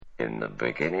In the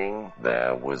beginning,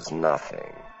 there was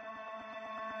nothing.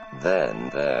 Then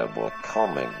there were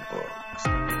comic books.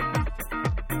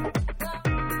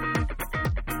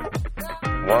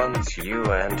 Once you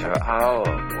enter our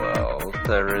world,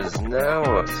 there is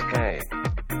no escape.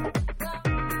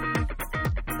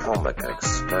 Comic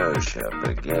exposure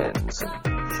begins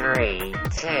in 3,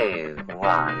 2,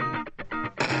 1.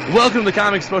 Welcome to the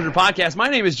Comic Exposure Podcast. My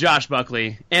name is Josh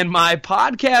Buckley, and my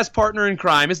podcast partner in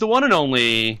crime is the one and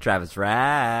only Travis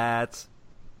Ratz.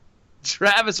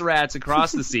 Travis Ratz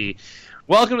across the sea.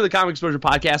 Welcome to the Comic Exposure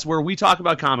Podcast, where we talk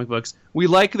about comic books. We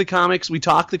like the comics, we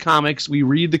talk the comics, we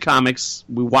read the comics,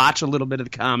 we watch a little bit of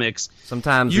the comics.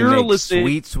 Sometimes you make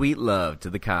sweet, sweet love to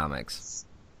the comics.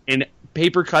 And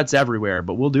paper cuts everywhere,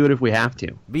 but we'll do it if we have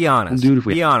to. Be honest. We'll do it if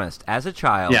we Be honest. As a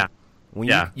child, when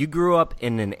Yeah. you grew up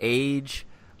in an age...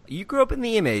 You grew up in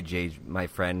the image age, my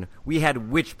friend. We had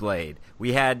Witchblade.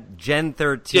 We had Gen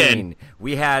 13.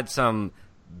 We had some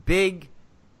big,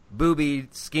 booby,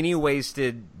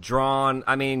 skinny-waisted, drawn...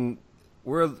 I mean,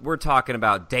 we're talking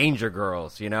about Danger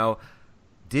Girls, you know?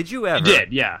 Did you ever... You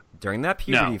did, yeah. During that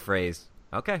puberty phase...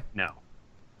 Okay. No.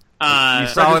 You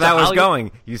saw where that was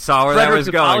going. You saw where that was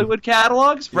going. Hollywood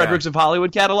catalogs? Fredericks of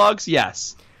Hollywood catalogs?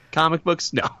 Yes. Comic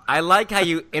books? No. I like how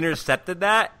you intercepted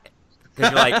that.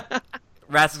 Because you're like...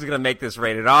 Ratz is going to make this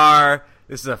rated R.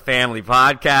 This is a family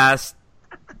podcast.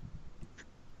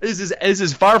 This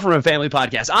is far from a family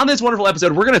podcast. On this wonderful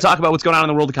episode, we're going to talk about what's going on in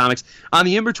the world of comics. On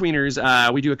the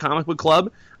In-Betweeners, we do a comic book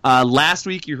club. Last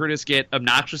week, you heard us get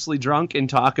obnoxiously drunk and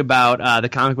talk about the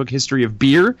comic book history of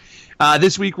beer.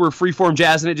 This week, we're freeform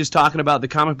jazzing it, just talking about the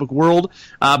comic book world.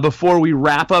 Before we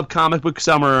wrap up comic book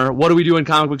summer, what do we do in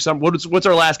comic book summer? What's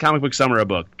our last comic book summer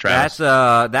book, Travis?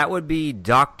 That would be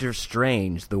Doctor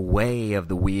Strange, The Way of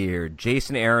the Weird.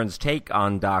 Jason Aaron's take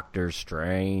on Doctor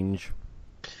Strange.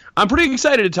 I'm pretty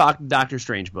excited to talk Doctor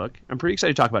Strange book. I'm pretty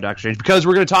excited to talk about Doctor Strange because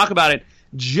we're going to talk about it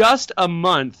just a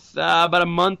month, about a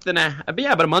month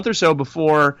or so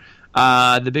before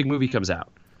the big movie comes out.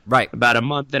 Right, about a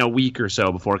month and a week or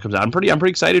so before it comes out. I'm pretty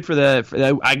excited for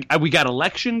we got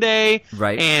Election Day,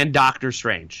 right, and Doctor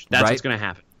Strange. That's what's going to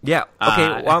happen. Yeah.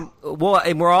 Okay. Well,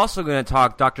 and we're also going to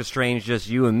talk Doctor Strange, just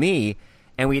you and me.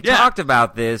 And we talked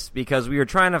about this because we were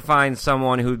trying to find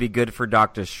someone who would be good for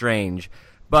Doctor Strange,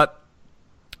 but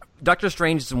Doctor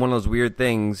Strange is one of those weird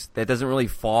things that doesn't really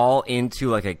fall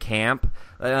into like a camp,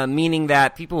 meaning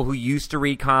that people who used to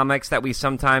read comics that we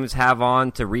sometimes have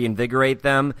on to reinvigorate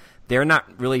them, they're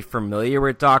not really familiar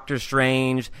with Doctor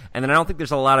Strange. And then I don't think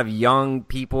there's a lot of young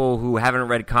people who haven't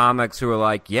read comics who are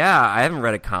like, yeah, I haven't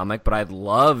read a comic, but I'd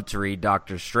love to read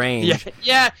Doctor Strange.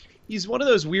 Yeah. He's one of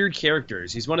those weird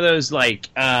characters. He's one of those like...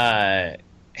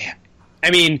 I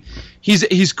mean,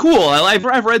 he's cool.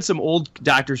 I've read some old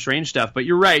Doctor Strange stuff, but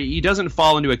you're right. He doesn't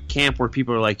fall into a camp where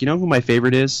people are like, you know who my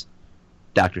favorite is?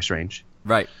 Doctor Strange.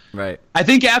 Right. I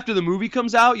think after the movie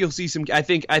comes out, you'll see some. I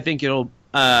think you'll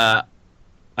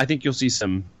see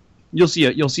some. You'll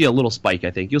see a little spike.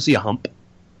 I think you'll see a hump.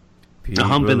 People a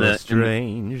hump in the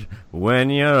strange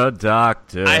when you're a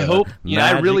doctor. I hope.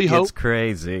 I really hope it's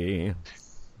crazy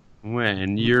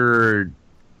when you're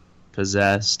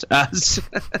possessed. I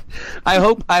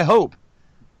hope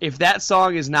if that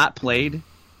song is not played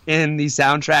in the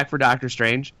soundtrack for Doctor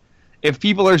Strange, if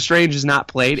People Are Strange is not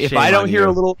played, if I don't hear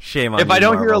a little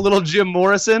hear a little Jim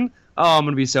Morrison, I'm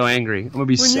gonna be so angry. I'm gonna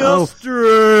be so strange.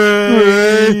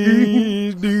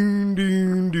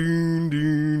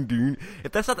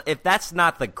 If that's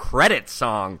not the credit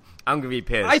song, I'm gonna be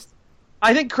pissed.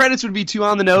 I think credits would be too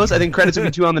on the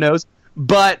nose.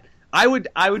 But I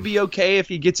would be okay if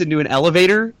he gets into an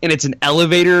elevator and it's an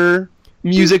elevator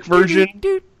music version.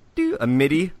 A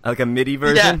MIDI, like a MIDI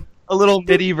version? Yeah, a little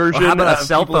MIDI version. How about a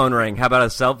cell phone ring?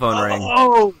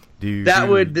 Oh,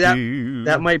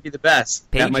 that might be the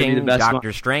best. Paging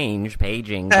Doctor Strange.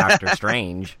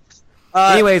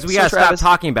 Anyways, we got to stop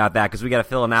talking about that because we got to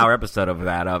fill an hour episode of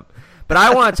that up. But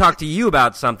I want to talk to you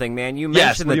about something, man. You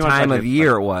mentioned the time of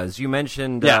year it was. You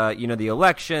mentioned, the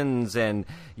elections, and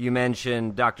you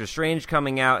mentioned Doctor Strange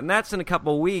coming out, and that's in a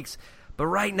couple of weeks. But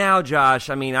right now, Josh,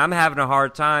 I mean, I'm having a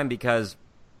hard time because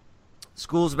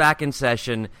school's back in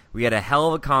session. We had a hell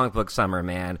of a comic book summer,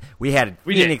 man. We had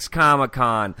Phoenix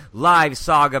Comic-Con, live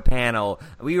Saga panel.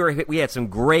 We had some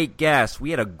great guests.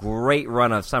 We had a great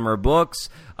run of summer books,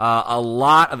 a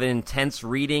lot of intense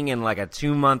reading in like a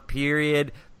 2-month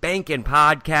period. Banking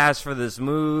podcasts for this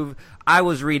move. I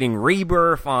was reading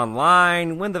Rebirth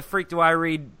online. When the freak do I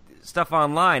read stuff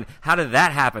online? How did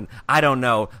that happen? I don't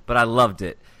know, but I loved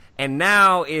it. And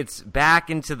now it's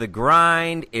back into the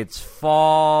grind. It's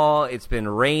fall. It's been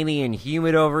rainy and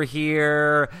humid over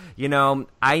here. You know,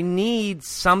 I need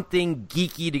something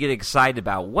geeky to get excited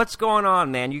about. What's going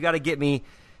on, man? You got to get me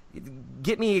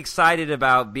excited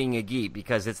about being a geek,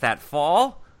 because it's that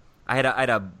fall. I had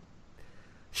a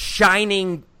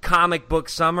shining comic book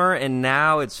summer, and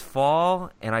now it's fall,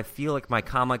 and I feel like my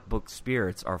comic book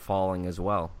spirits are falling as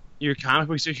well. Your comic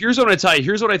book. So here's what I'm going to tell you.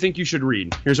 Here's what I think you should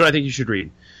read.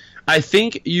 I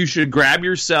think you should grab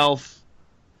yourself.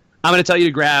 I'm going to tell you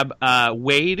to grab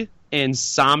Wade and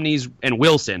Somni's and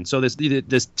Wilson. So this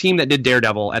team that did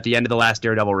Daredevil at the end of the last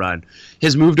Daredevil run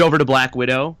has moved over to Black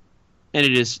Widow, and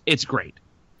it's great.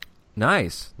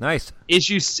 Nice.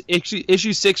 Issue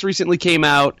 6 recently came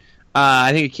out.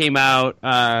 I think it came out.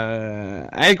 I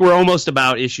think we're almost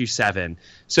about issue 7.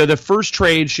 So the first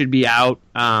trade should be out.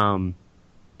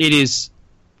 It is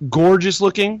gorgeous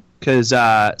looking, because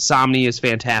Somni is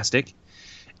fantastic,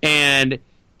 and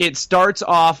it starts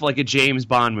off like a James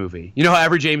Bond movie. You know how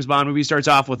every James Bond movie starts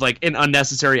off with like an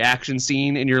unnecessary action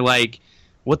scene, and you're like,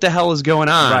 "What the hell is going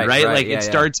on?" Right? Like it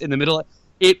starts in the middle.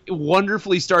 It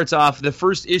wonderfully starts off. The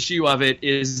first issue of it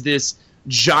is this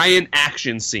giant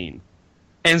action scene,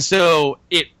 and so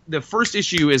the first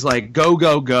issue is like go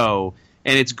go go.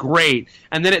 And it's great.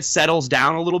 And then it settles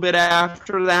down a little bit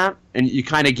after that, and you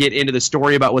kind of get into the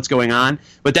story about what's going on.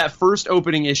 But that first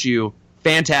opening issue,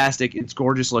 fantastic. It's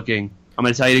gorgeous looking. I'm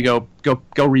going to tell you to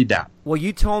go read that. Well,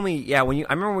 you told me, I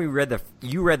remember you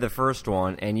read the first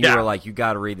one, and you were like, you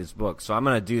got to read this book. So I'm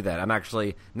going to do that. I'm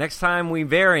actually, next time we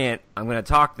variant, I'm going to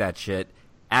talk that shit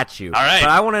at you. All right. But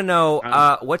I want to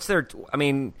know, what's their, I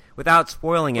mean, without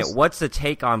spoiling it, what's the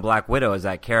take on Black Widow as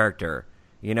that character?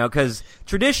 You know, because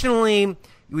traditionally,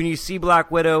 when you see Black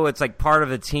Widow, it's like part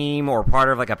of a team or part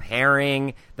of like a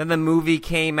pairing. Then the movie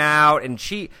came out, and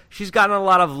she's gotten a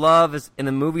lot of love in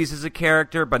the movies as a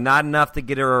character, but not enough to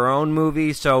get her own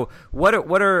movie. So what's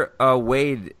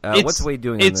Wade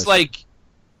doing? It's like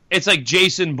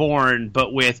Jason Bourne,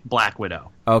 but with Black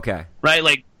Widow. Okay, right?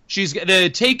 Like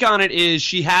the take on it is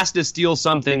she has to steal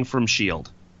something from S.H.I.E.L.D.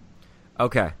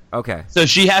 Okay. So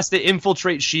she has to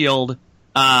infiltrate S.H.I.E.L.D.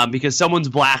 Because someone's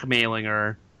blackmailing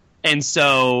her, and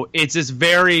so it's this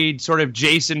very sort of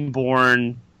Jason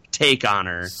Bourne take on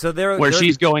her. So where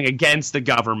she's going against the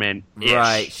government,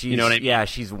 right? You know what I mean? Yeah,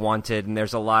 she's wanted, and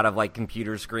there's a lot of like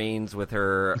computer screens with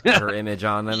her image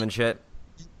on them and shit.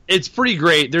 It's pretty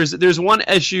great. There's one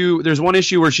issue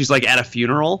where she's like at a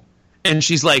funeral, and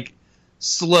she's like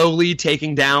slowly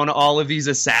taking down all of these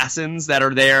assassins that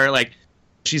are there. Like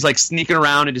she's like sneaking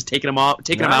around and just taking them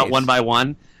out one by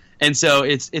one. And so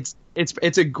it's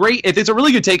a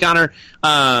really good take on her,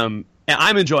 and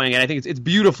I'm enjoying it. I think it's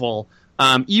beautiful.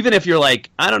 Even if you're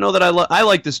like, I don't know that I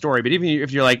like the story, but even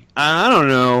if you're like, I don't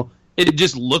know, it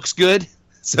just looks good.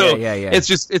 So yeah. It's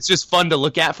just fun to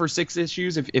look at for 6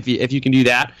 issues if you can do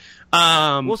that.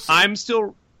 I'm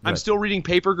still reading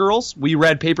Paper Girls. We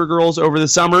read Paper Girls over the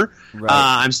summer. Right.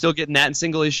 I'm still getting that in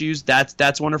single issues.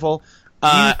 That's wonderful.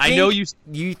 I know you.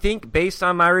 You think, based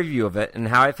on my review of it and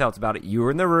how I felt about it, you were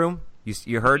in the room.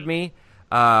 You heard me.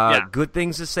 Good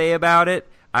things to say about it.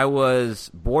 I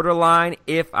was borderline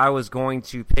if I was going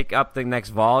to pick up the next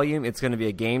volume. It's going to be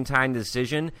a game time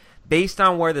decision based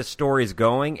on where the story is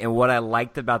going and what I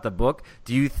liked about the book.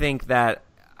 Do you think that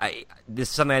this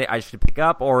is something I should pick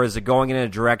up, or is it going in a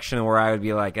direction where I would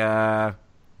be like,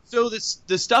 So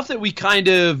the stuff that we kind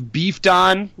of beefed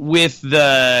on with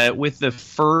the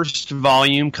first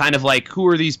volume, kind of like who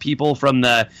are these people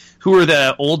who are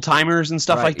the old timers and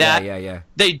stuff like that. Yeah.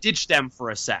 They ditched them for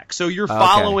a sec. So you're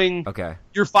following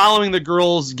the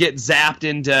girls get zapped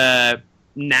into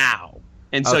now,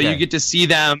 and so you get to see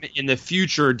them in the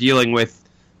future dealing with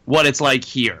what it's like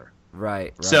here.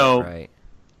 Right.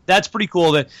 That's pretty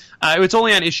cool. That it's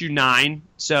only on issue 9,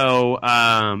 so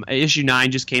issue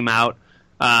 9 just came out.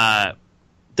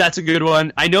 That's a good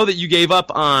one. I know that you gave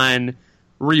up on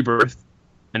Rebirth.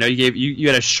 I know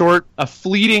you had a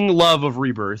fleeting love of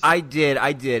Rebirth. I did.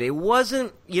 It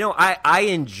wasn't,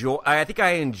 I think I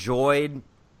enjoyed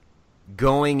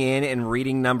going in and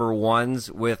reading number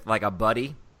ones with like a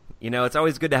buddy. It's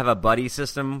always good to have a buddy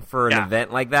system for an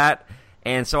event like that.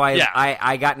 And so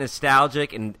I got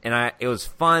nostalgic and it was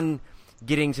fun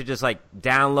getting to just like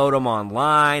download them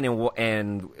online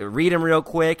and read them real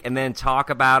quick and then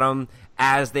talk about them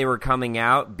as they were coming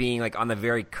out, being like on the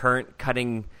very current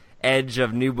cutting edge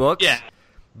of new books. Yeah.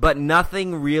 But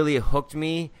nothing really hooked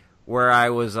me where I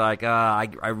was like, I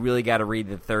really got to read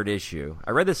the third issue.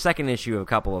 I read the second issue of a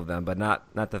couple of them, but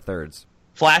not the thirds.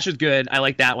 Flash is good. I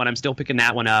like that one. I'm still picking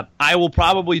that one up. I will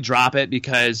probably drop it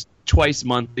because twice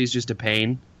monthly is just a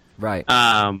pain. Right.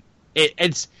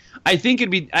 it's. I think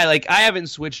I haven't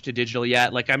switched to digital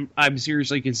yet. Like I'm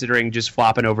seriously considering just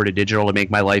flopping over to digital to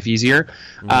make my life easier.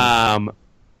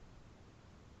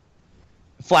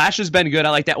 Flash has been good. I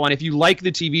like that one. If you like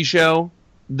the TV show,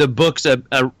 the book's a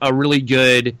really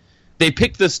good. They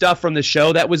picked the stuff from the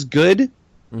show that was good.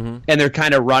 And they're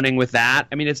kind of running with that.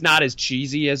 I mean, it's not as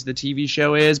cheesy as the TV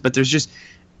show is, but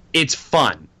it's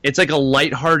fun. It's like a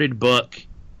lighthearted book,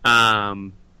 but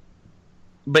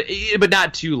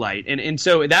not too light. And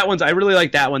so that I really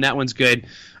like that one. That one's good.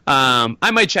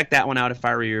 I might check that one out if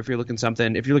I were you. If you're looking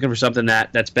for something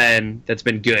that's been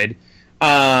good.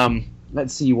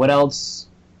 Let's see what else.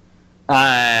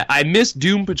 I missed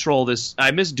Doom Patrol.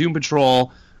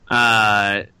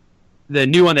 The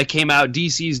new one that came out,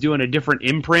 DC's doing a different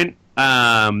imprint.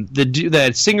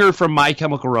 The singer from My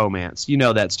Chemical Romance, you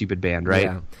know that stupid band, right?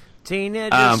 Yeah.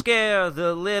 Teenagers scare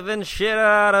the living shit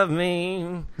out of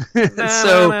me.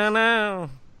 So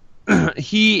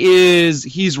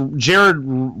he's Jared,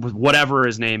 whatever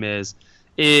his name is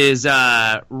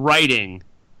writing,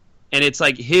 and it's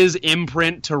like his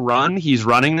imprint to run. He's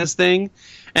running this thing.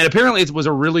 And apparently it was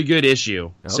a really good issue.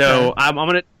 Okay. So I'm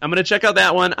gonna check out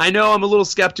that one. I know I'm a little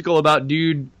skeptical about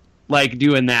dude like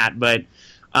doing that, but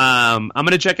I'm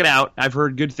gonna check it out. I've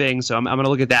heard good things, so I'm gonna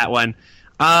look at that one.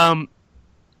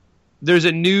 There's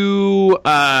a new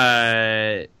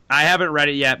I haven't read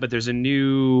it yet, but there's a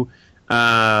new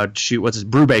what's this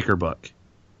Brubaker book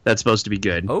that's supposed to be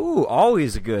good. Oh,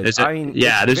 always good. It's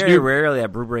very rarely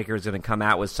that Brubaker is going to come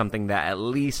out with something that at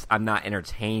least I'm not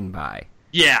entertained by.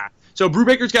 Yeah. So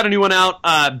Brubaker's got a new one out.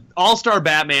 All-Star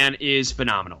Batman is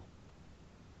phenomenal.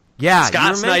 Yeah,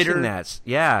 Scott Snyder. That.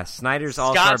 Yeah, Snyder's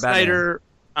All-Star Batman. Scott Snyder,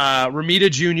 Romita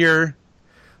Jr.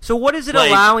 So what is it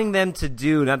allowing them to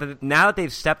do now that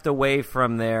they've stepped away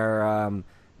from their now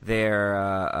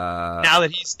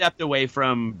that he's stepped away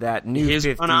from that new his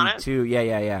 52?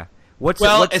 Yeah. What's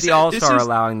the All-Star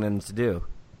allowing them to do?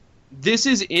 This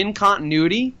is in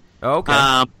continuity. Oh,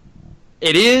 okay.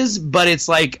 It is, but it's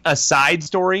like a side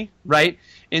story, right?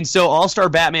 And so All-Star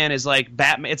Batman is like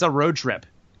Batman. It's a road trip.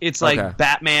 It's like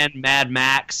Batman, Mad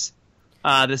Max.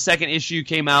 The second issue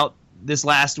came out this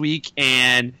last week,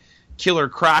 and Killer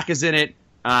Croc is in it.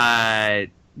 The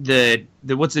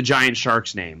what's the giant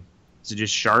shark's name? Is it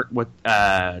just Shark? What?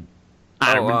 Yeah.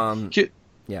 You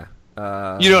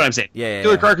know what I'm saying? Yeah.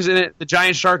 Killer Croc is in it. The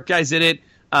giant shark guy's in it.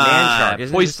 Man Shark.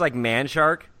 Isn't it just like Man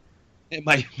Shark? It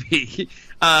might be.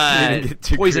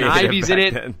 Poison Ivy's in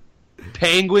it. Then.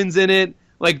 Penguin's in it.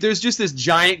 Like, there's just this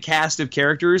giant cast of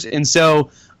characters, and so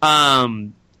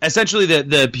essentially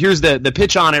here's the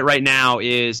pitch on it right now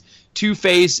is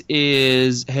Two-Face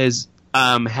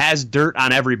has dirt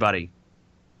on everybody.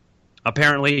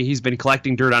 Apparently, he's been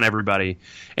collecting dirt on everybody,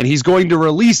 and he's going to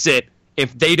release it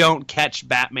if they don't catch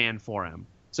Batman for him.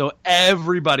 So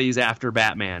everybody's after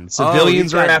Batman.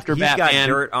 Civilians are after Batman. He's got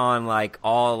dirt on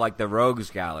all the Rogues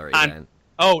Gallery. Then.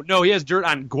 Oh no, he has dirt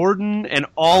on Gordon, and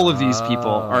all of these people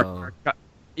are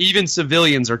even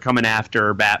civilians are coming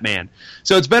after Batman.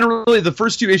 So it's been really, the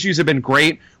first two issues have been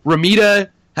great. Romita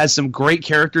has some great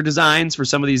character designs for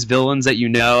some of these villains that you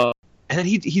know. And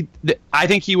then I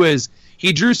think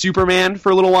he drew Superman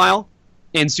for a little while,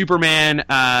 and Superman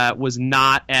was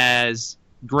not as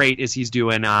great as he's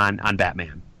doing on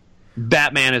Batman.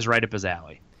 Batman is right up his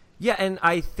alley. Yeah, and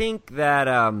I think that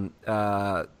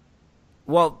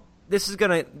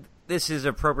this is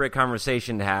appropriate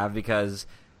conversation to have because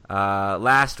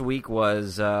last week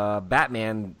was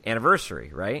Batman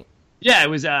anniversary, right? Yeah, it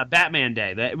was Batman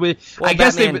Day. I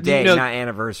guess Batman Day, not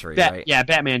anniversary, right? Yeah,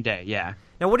 Batman Day. Yeah.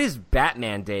 Now, what is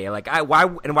Batman Day? Like, why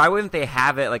wouldn't they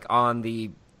have it like on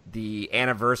the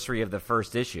anniversary of the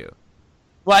first issue?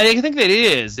 Well, I think that it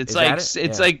is. It's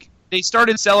like they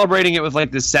started celebrating it with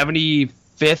like the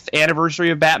 75th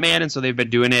anniversary of Batman, and so they've been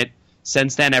doing it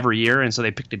since then every year, and so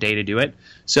they picked a day to do it.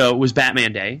 So it was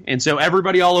Batman Day, and so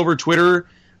everybody all over Twitter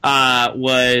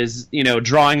was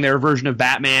drawing their version of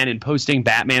Batman and posting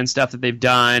Batman stuff that they've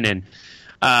done, and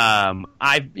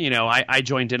I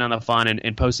joined in on the fun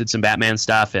and posted some Batman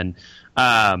stuff, and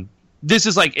this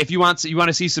is like if you want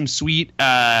to see some sweet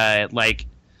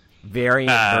variant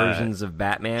versions of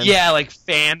Batman. Yeah, like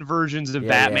fan versions of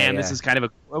Batman. Yeah. This is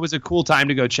it was a cool time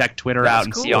to go check Twitter out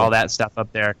and see all that stuff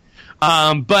up there.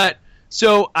 But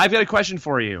so I've got a question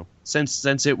for you. Since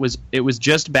it was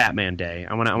just Batman Day,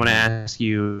 I want to ask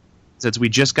you, since we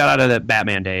just got out of that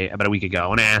Batman Day about a week ago, I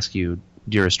want to ask you,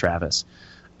 dearest Travis.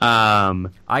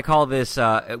 I call this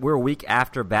we're a week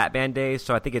after Batman Day,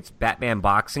 so I think it's Batman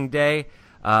Boxing Day.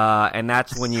 And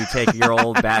that's when you take your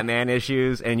old Batman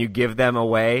issues and you give them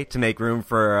away to make room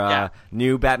for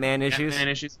new Batman issues. Batman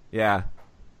issues. Yeah.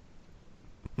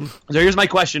 So here's my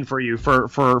question for you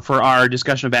for our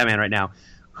discussion of Batman right now.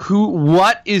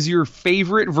 What is your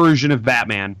favorite version of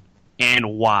Batman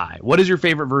and why? What is your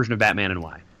favorite version of Batman and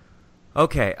why?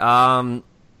 Okay.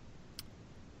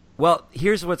 Well,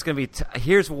 here's what's going to be.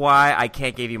 Here's why I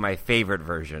can't give you my favorite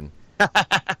version.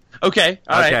 Okay.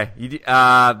 All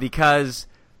right. Because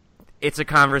it's a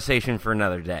conversation for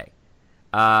another day.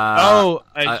 Are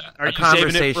a you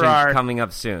conversation saving it for our, coming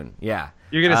up soon. Yeah.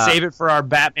 You're going to save it for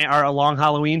our long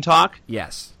Halloween talk?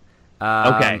 Yes.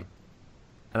 Okay.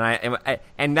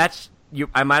 And that's you.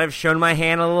 I might have shown my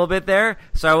hand a little bit there,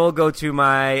 so I will go to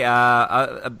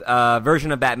my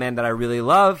version of Batman that I really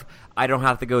love. I don't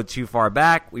have to go too far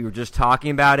back. We were just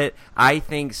talking about it. I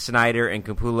think Snyder and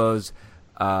Capullo's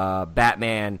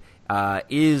Batman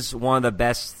is one of the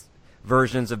best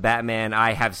versions of Batman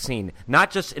I have seen.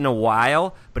 Not just in a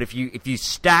while, but if you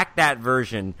stack that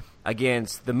version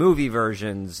against the movie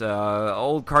versions,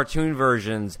 old cartoon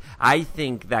versions, I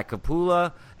think that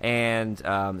Capullo and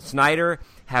Snyder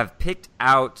have picked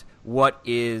out what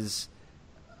is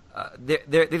they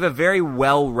have a very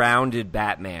well-rounded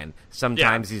Batman.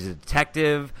 Sometimes he's a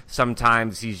detective.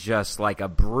 Sometimes he's just like a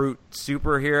brute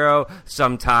superhero.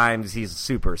 Sometimes he's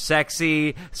super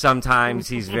sexy. Sometimes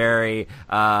he's very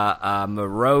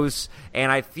morose. And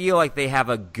I feel like they have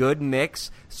a good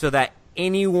mix so that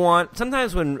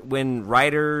sometimes when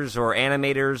writers or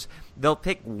animators, they'll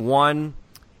pick one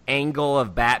angle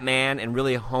of Batman and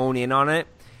really hone in on it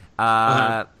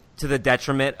to the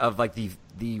detriment of like the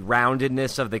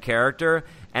roundedness of the character.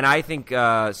 And I think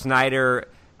Snyder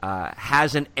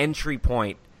has an entry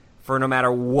point for no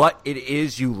matter what it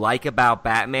is you like about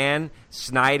Batman.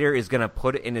 Snyder is going to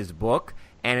put it in his book,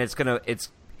 and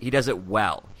he does it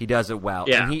well. He does it well.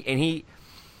 Yeah. And he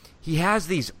has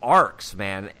these arcs,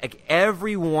 man. Like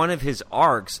every one of his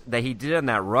arcs that he did on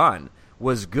that run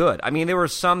was good. I mean, there were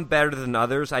some better than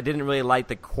others. I didn't really like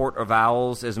the Court of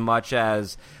Owls as much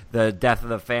as the Death of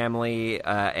the Family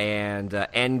and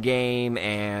Endgame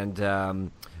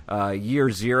and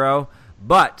Year Zero.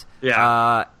 But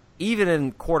even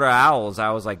in Court of Owls,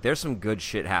 I was like, there's some good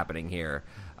shit happening here.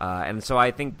 And so I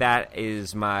think that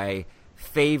is my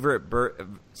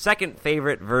second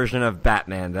favorite version of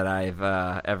Batman that I've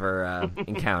ever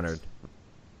encountered.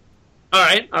 All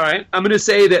right. I'm going to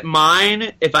say that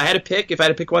mine, if I had to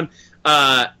pick one,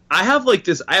 I have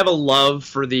a love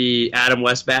for the Adam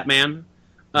West Batman.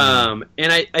 And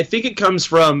I think it comes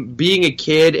from being a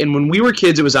kid, and when we were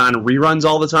kids, it was on reruns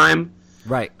all the time.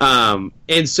 Right.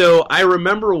 And so I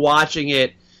remember watching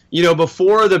it,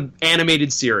 before the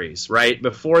animated series, right?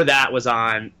 Before that was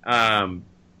on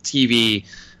TV,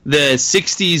 the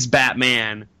 60s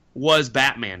Batman was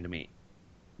Batman to me.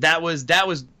 That was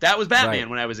Batman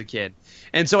when I was a kid.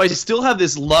 And so I still have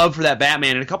this love for that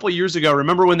Batman. And a couple of years ago,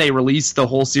 remember when they released the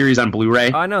whole series on Blu-ray?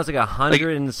 Oh, I know, it's like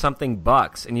 $100 and something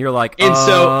bucks, and you're like,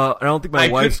 so I don't think my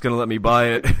wife's gonna let me buy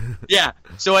it. Yeah,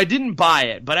 so I didn't buy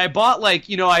it, but I bought I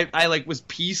was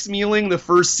piecemealing the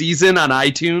first season on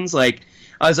iTunes. Like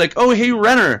I was like, oh hey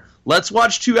Renner, let's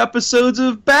watch 2 episodes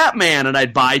of Batman, and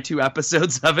I'd buy 2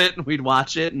 episodes of it, and we'd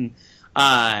watch it, and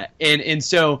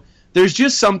so there's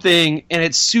just something, and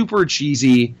it's super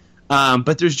cheesy.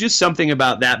 But there's just something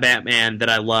about that Batman that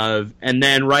I love, and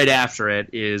then right after it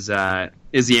is the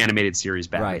animated series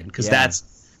Batman, because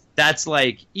that's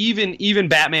like even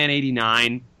Batman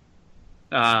 '89.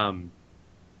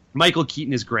 Michael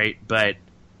Keaton is great, but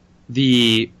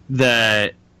the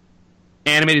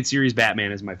animated series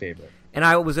Batman is my favorite. And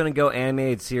I was going to go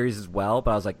animated series as well,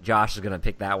 but I was like, Josh is going to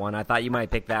pick that one. I thought you might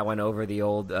pick that one over the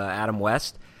old Adam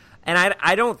West. And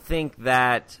I don't think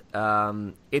that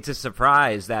it's a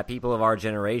surprise that people of our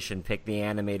generation pick the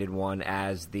animated one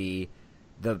as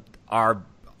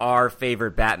our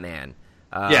favorite Batman.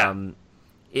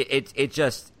 It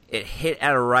hit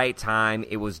at a right time.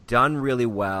 It was done really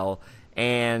well,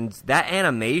 and that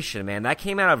animation, man, that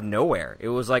came out of nowhere. It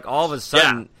was like all of a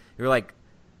sudden you're like,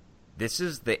 this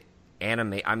is the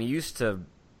anime I'm used to.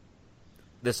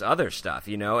 This other stuff,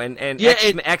 and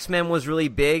X-Men was really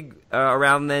big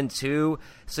around then too,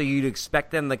 so you'd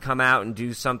expect them to come out and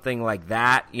do something like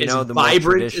that, the vibrant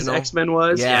more traditional. As X-Men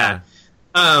was. Yeah.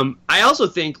 I also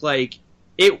think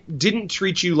it didn't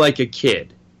treat you like a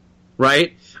kid,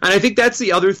 right? And I think that's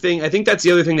the other thing. I think that's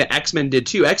the other thing that X-Men did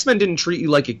too. X-Men didn't treat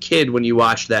you like a kid when you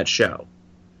watched that show.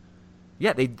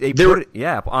 Yeah, they put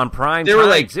it on prime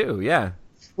time too. Yeah.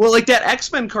 Well, like that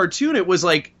X-Men cartoon, it was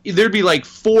like there'd be like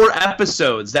 4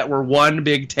 episodes that were one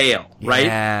big tale, right?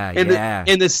 Yeah,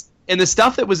 and the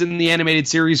stuff that was in the animated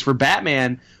series for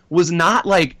Batman was not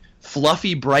like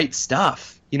fluffy, bright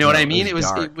stuff. You know what I mean? It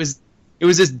was It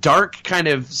was this dark kind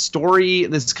of story,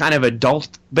 this kind of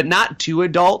adult, but not too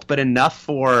adult, but enough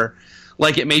for,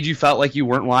 like, it made you felt like you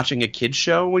weren't watching a kid's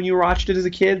show when you watched it as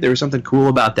a kid. There was something cool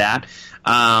about that.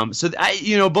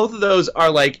 Both of those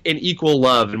are like an equal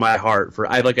love in my heart.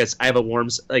 I have a warm,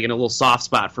 like, and a little soft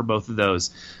spot for both of those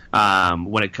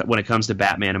when it comes to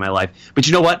Batman in my life. But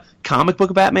you know what? Comic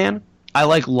book Batman, I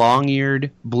like long-eared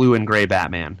blue and gray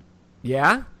Batman.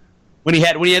 Yeah. When he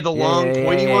had the long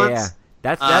pointy ones. Yeah.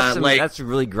 That's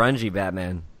really grungy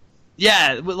Batman.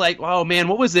 Yeah, like, oh man,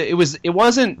 what was it? It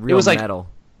wasn't real it was like metal.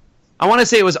 I want to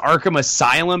say it was Arkham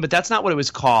Asylum, but that's not what it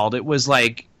was called. It was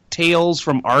like Tales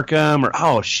from Arkham, or I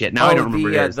don't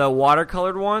remember. The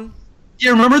watercolored one.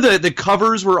 Yeah, remember the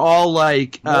covers were all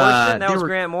like Morrison? That was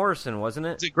Grant Morrison, wasn't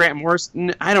it? Was it Grant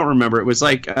Morrison? I don't remember. It was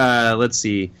like let's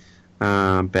see,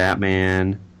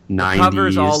 Batman 90s. The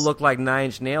covers all look like Nine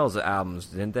Inch Nails albums,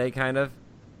 didn't they? Kind of.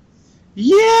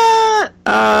 Yeah.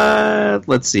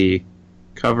 Let's see.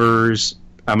 Covers.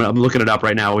 I'm looking it up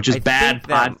right now, which is bad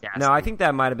podcast. No, I think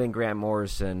that might have been Grant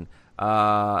Morrison.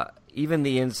 Even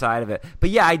the inside of it. But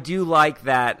yeah, I do like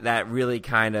that really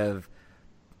kind of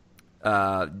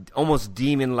almost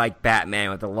demon-like Batman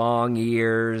with the long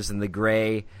ears and the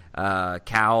gray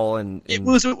cowl. And it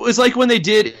was like when they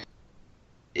did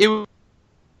it was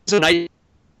a night.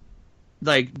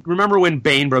 Like, remember when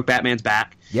Bane broke Batman's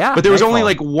back? Yeah. But there was only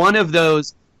like one of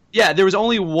those. Yeah, there was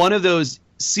only one of those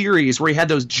series where he had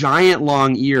those giant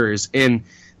long ears, and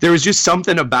there was just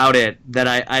something about it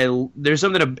that there's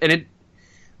something and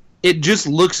it just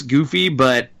looks goofy,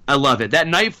 but I love it. That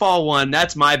Nightfall one,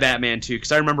 that's my Batman too,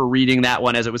 because I remember reading that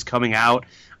one as it was coming out,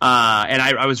 and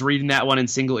I was reading that one in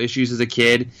single issues as a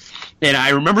kid, and I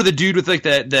remember the dude with like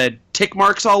the tick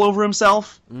marks all over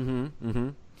himself.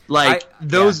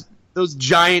 Those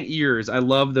giant ears. I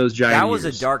love those giant ears. That was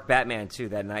a dark Batman, too,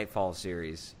 that Nightfall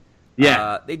series.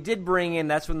 Yeah. They did bring in,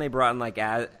 that's when they brought in, like,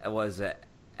 Azrael.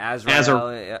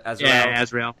 Yeah,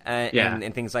 Azrael.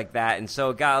 And things like that. And so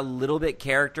it got a little bit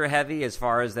character-heavy as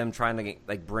far as them trying to,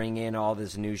 like, bring in all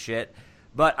this new shit.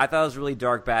 But I thought it was really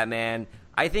dark Batman.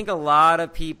 I think a lot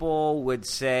of people would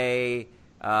say,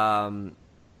 Miller's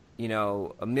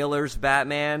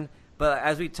Batman. But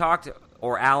as we talked,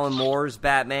 or Alan Moore's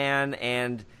Batman,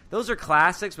 and those are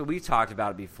classics, but we've talked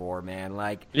about it before, man.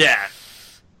 Like, yeah,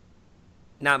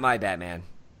 not my Batman.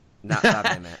 Not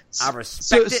Batman. I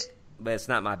respect it, but it's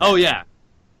not my Batman. Oh yeah.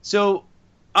 So,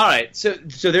 all right. So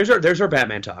there's our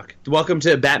Batman talk. Welcome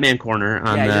to Batman Corner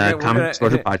on the Comic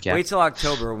Exposure podcast. Wait till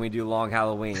October when we do Long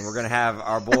Halloween. We're gonna have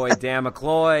our boy Dan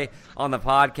McCloy on the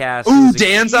podcast. Ooh,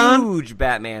 Dan's on. Huge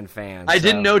Batman fan. I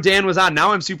didn't know Dan was on.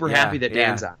 Now I'm super happy that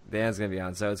Dan's on. Dan's gonna be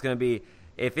on. So it's gonna be,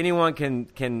 if anyone can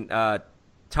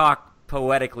talk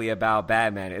poetically about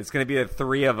Batman, it's going to be the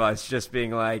three of us just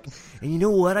being like, and you know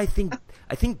what? I think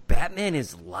Batman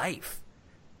is life.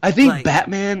 I think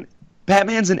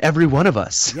Batman's in every one of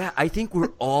us. Yeah, I think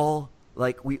we're all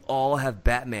like, we all have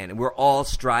Batman, and we're all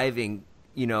striving,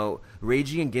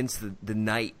 raging against the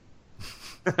night.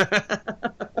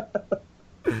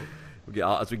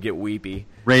 As we get weepy.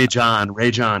 Rage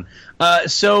on.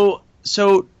 So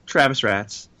Travis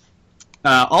Ratz.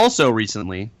 Also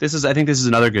recently, I think this is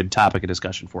another good topic of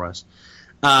discussion for us.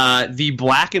 The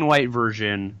black and white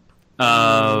version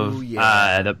of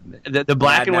the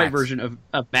black and white version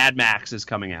of Mad Max is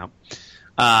coming out.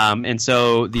 And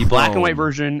so the black and white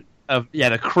version of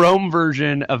the chrome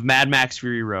version of Mad Max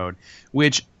Fury Road,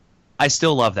 which I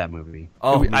still love that movie.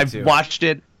 Oh, I've watched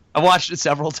it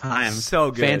several times.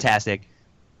 So good. Fantastic.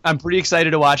 I'm pretty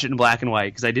excited to watch it in black and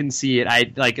white because I didn't see it.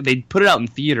 They put it out in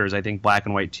theaters, I think, black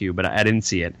and white too, but I didn't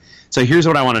see it. So here's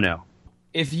what I want to know: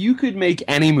 if you could make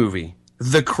any movie,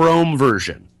 the chrome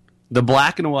version, the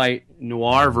black and white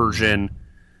noir version,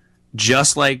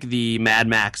 just like the Mad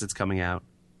Max that's coming out,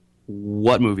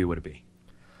 what movie would it be?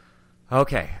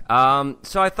 Okay,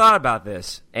 so I thought about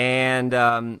this, and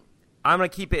I'm gonna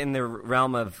keep it in the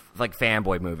realm of like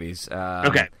fanboy movies.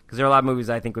 Okay, because there are a lot of movies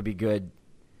I think would be good.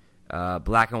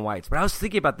 Black and whites. But I was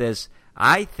thinking about this.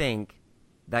 I think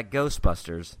that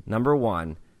Ghostbusters,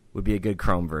 #1, would be a good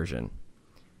chrome version.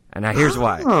 And now here's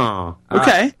why. Oh,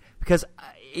 okay. Because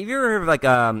if you ever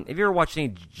if you ever watched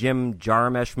any Jim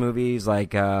Jarmusch movies,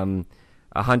 like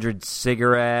 100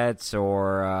 Cigarettes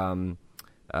or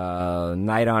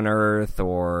Night on Earth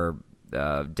or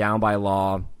Down by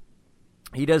Law,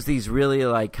 he does these really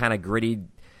like kind of gritty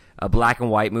black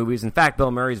and white movies. In fact, Bill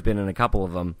Murray's been in a couple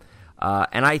of them.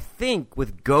 And I think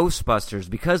with Ghostbusters,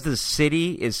 because the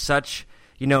city is such,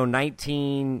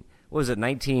 1980s?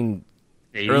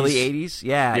 Early 80s?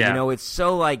 Yeah. It's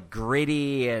so like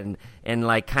gritty and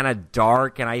like kind of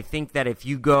dark. And I think that if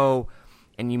you go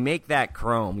and you make that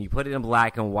chrome, you put it in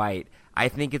black and white, I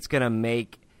think it's going to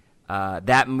make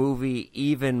that movie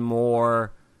even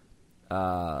more.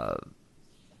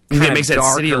 It makes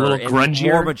that city a little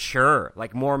grungier, more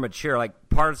mature. Like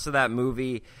parts of that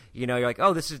movie, you're like,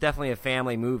 oh, this is definitely a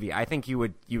family movie. I think you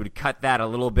would cut that a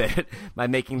little bit by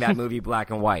making that movie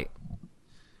black and white.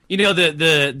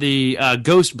 The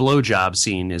ghost blowjob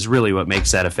scene is really what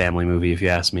makes that a family movie, if you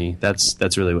ask me.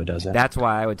 That's really what does it. That's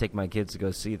why I would take my kids to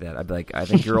go see that. I'd be like, I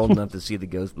think you're old enough to see the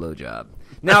ghost blowjob.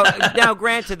 Now,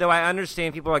 granted, though, I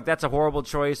understand people are like, that's a horrible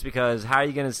choice because how are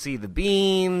you going to see the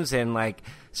beams and like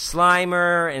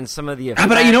Slimer and some of the effects?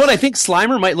 But you know what? I think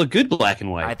Slimer might look good black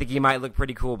and white. I think he might look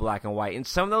pretty cool black and white. And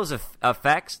some of those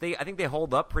effects, I think they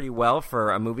hold up pretty well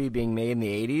for a movie being made in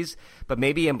the 80s. But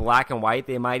maybe in black and white,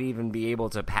 they might even be able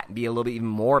to be a little bit even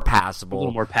more passable. A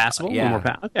little more passable?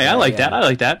 Yeah. Okay, I like that. I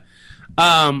like that.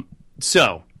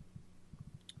 So,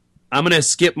 I'm going to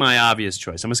skip my obvious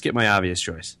choice.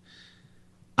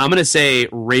 I'm going to say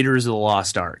Raiders of the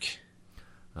Lost Ark.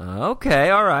 Okay,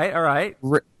 all right.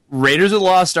 Raiders of the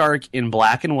Lost Ark in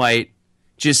black and white.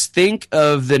 Just think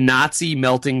of the Nazi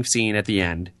melting scene at the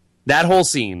end. That whole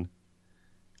scene,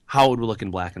 how it would look in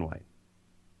black and white.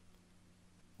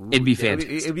 It'd be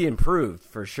fantastic. It'd be improved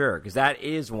for sure, because that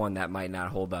is one that might not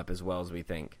hold up as well as we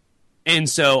think. And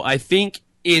so I think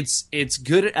it's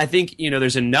good. I think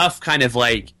there's enough kind of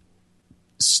like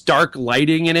stark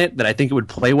lighting in it that I think it would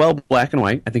play well black and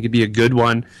white. I think it'd be a good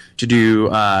one to do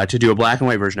a black and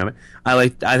white version of it. I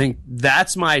think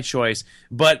that's my choice.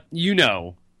 But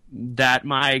that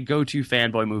my go-to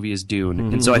fanboy movie is Dune,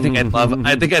 and so I think I'd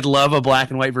love a black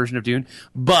and white version of Dune.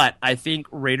 But I think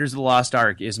Raiders of the Lost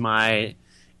Ark is my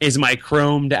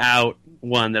chromed out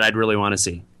one that I'd really want to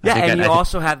see. Yeah, and you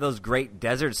also have those great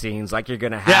desert scenes like you're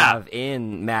going to have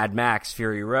in Mad Max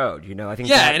Fury Road. I think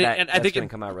that's going to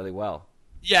come out really well.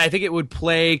 Yeah, I think it would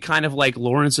play kind of like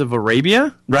Lawrence of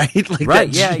Arabia, right? Like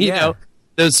right, that, yeah.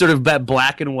 Those sort of that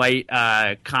black and white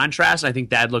contrast. I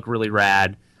think that'd look really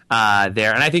rad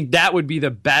there. And I think that would be the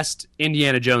best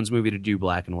Indiana Jones movie to do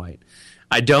black and white.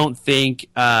 I don't think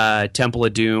Temple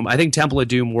of Doom. I think Temple of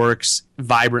Doom works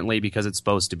vibrantly because it's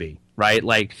supposed to be, right?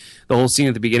 Like the whole scene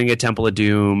at the beginning of Temple of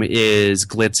Doom is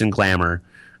glitz and glamour.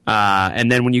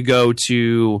 And then when you go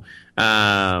to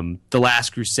The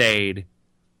Last Crusade,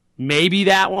 maybe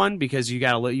that one because you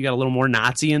got a little more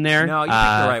Nazi in there. No, you picked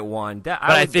the right one.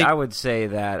 I would say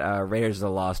that Raiders of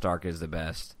the Lost Ark is the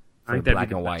best for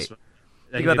black and white.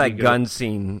 Think about that gun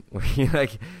scene where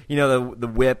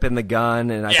the whip and the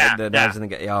gun and the knives and the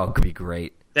gun. Oh, it could be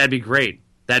great. That'd be great.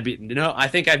 I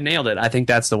think I've nailed it. I think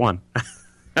that's the one.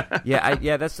 I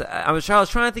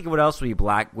was trying to think of what else would be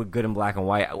good in black and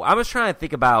white. I was trying to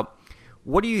think about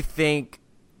what do you think.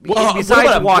 Well,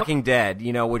 besides Walking Dead,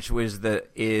 which was they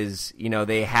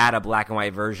had a black and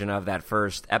white version of that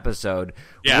first episode.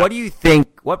 Yeah. What do you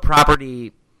think? What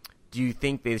property do you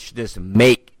think they should just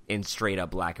make in straight up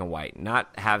black and white? Not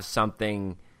have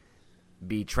something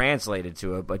be translated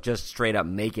to it, but just straight up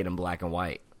make it in black and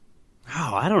white.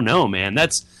 Oh, I don't know, man.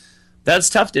 That's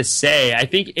tough to say. I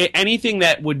think anything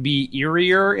that would be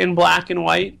eerier in black and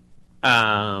white.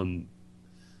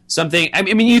 Something. I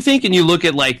mean, you think and you look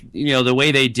at the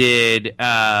way they did.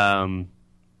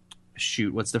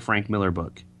 What's the Frank Miller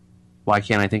book? Why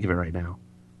can't I think of it right now?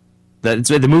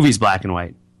 The movie's black and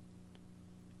white.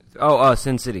 Oh,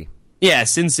 Sin City. Yeah,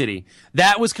 Sin City.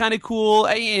 That was kind of cool.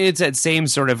 It's that same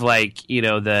sort of it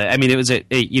was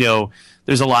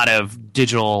there's a lot of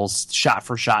digital shot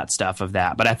for shot stuff of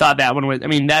that, but I thought that one was. I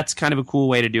mean, that's kind of a cool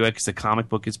way to do it because the comic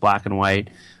book is black and white.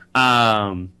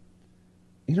 I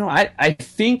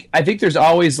think there's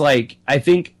always I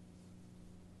think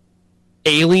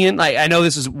Alien. I know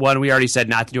this is one we already said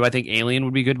not to do. I think Alien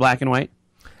would be good black and white.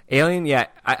 Alien, yeah.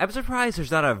 I'm surprised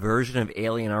there's not a version of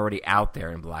Alien already out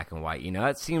there in black and white.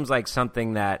 It seems like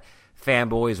something that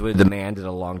fanboys would have demanded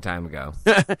a long time ago.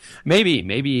 maybe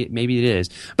it is.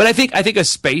 But I think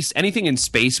anything in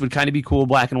space would kind of be cool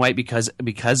black and white because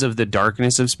of the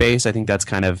darkness of space. I think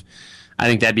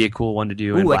that'd be a cool one to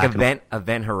do. Ooh, like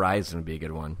Event Horizon would be a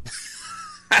good one.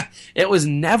 It was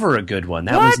never a good one.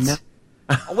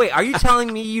 Wait, are you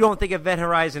telling me you don't think Event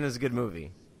Horizon is a good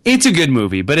movie? It's a good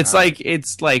movie, but it's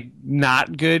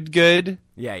not good.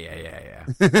 Yeah.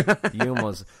 You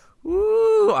almost,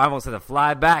 I almost had to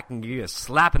fly back and give you a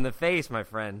slap in the face, my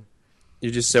friend.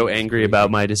 You're just so angry about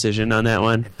my decision on that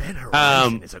one. Event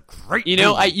Horizon is a great movie.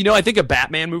 I think a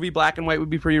Batman movie black and white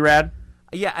would be pretty rad.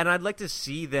 Yeah, and I'd like to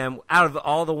see them out of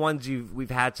all the ones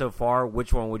we've had so far.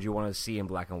 Which one would you want to see in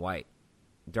black and white?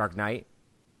 Dark Knight.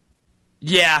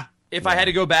 Yeah. If I had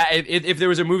to go back, if there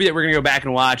was a movie that we're going to go back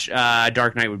and watch,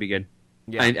 Dark Knight would be good.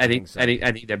 Yeah, I think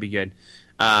that'd be good.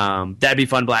 That'd be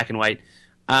fun, black and white.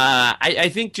 I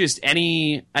think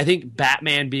I think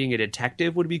Batman being a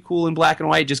detective would be cool in black and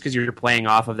white, just because you're playing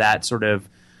off of that sort of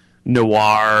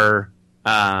noir,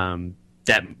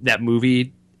 that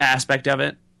movie aspect of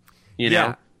it, you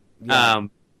know. Yeah.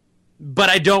 But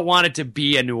I don't want it to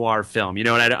be a noir film, you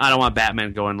know. And I don't want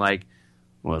Batman going like,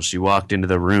 "Well, she walked into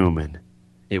the room and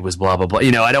it was blah blah blah."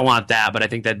 You know, I don't want that. But I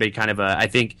think that'd be kind of I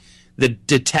think the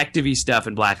detective-y stuff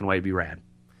in black and white would be rad.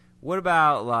 What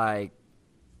about like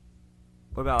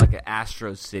an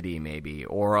Astro City maybe,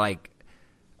 or like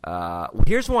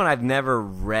here's one I've never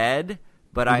read,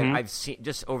 but I've seen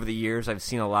just over the years. I've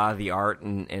seen a lot of the art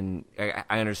and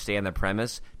I understand the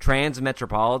premise.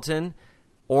 Transmetropolitan,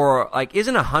 or like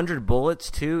isn't 100 Bullets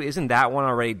too? Isn't that one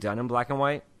already done in black and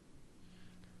white?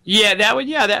 Yeah,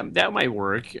 that might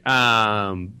work.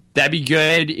 That'd be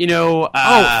good. You know.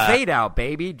 Fade Out,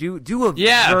 baby. Do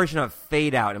a version of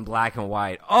Fade Out in black and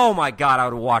white. Oh my god, I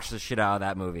would watch the shit out of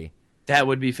that movie. That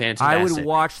would be fantastic. I would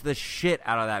watch the shit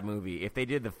out of that movie if they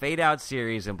did the Fade Out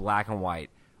series in black and white.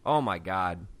 Oh my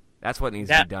god, that's what needs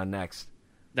to be done next.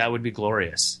 That would be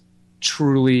glorious.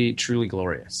 Truly, truly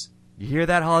glorious. You hear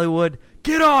that, Hollywood?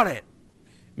 Get on it.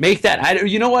 Make that.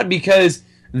 You know what? Because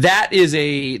that'd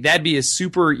be a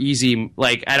super easy.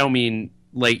 Like, I don't mean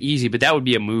like easy, but that would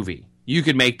be a movie. You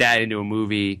could make that into a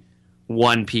movie,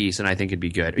 one piece, and I think it'd be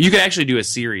good. You could actually do a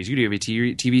series. You could do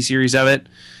a TV series of it.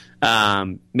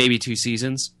 Maybe 2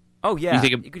 seasons. Oh yeah,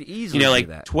 you could easily like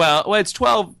do that. 12. Well, it's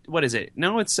 12. What is it?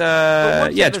 No, it's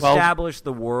 12. 12. Established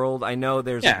the world. I know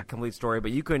there's a complete story,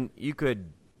 but you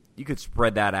could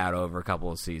spread that out over a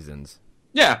couple of seasons.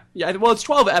 Yeah. Well, it's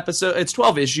 12 episodes. It's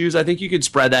 12 issues. I think you could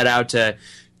spread that out to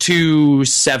 2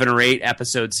 7 or 8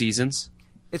 episode seasons.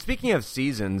 Speaking of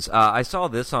seasons, I saw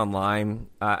this online.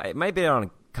 It might be on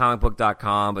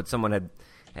comicbook.com, but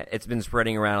it's been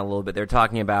spreading around a little bit. They're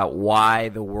talking about why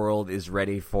the world is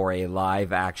ready for a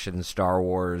live-action Star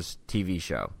Wars TV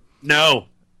show. No.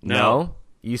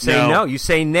 You say no. You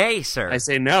say nay, sir. I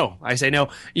say no.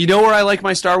 You know where I like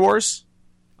my Star Wars?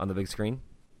 On the big screen?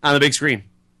 On the big screen.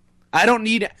 I don't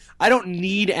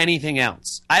need anything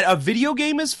else. A video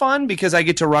game is fun because I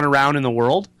get to run around in the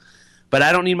world, but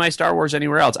I don't need my Star Wars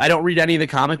anywhere else. I don't read any of the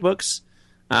comic books.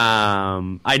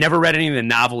 I never read any of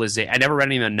the I never read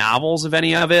any of the novels of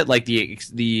any of it, like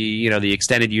the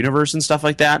extended universe and stuff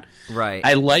like that. Right.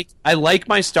 I like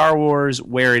my Star Wars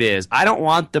where it is. I don't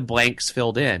want the blanks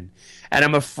filled in, and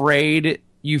I'm afraid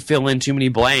you fill in too many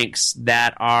blanks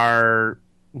that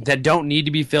don't need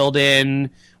to be filled in,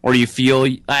 or you feel,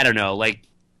 I don't know, like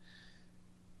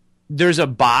there's a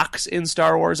box in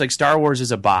Star Wars. Like Star Wars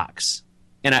is a box,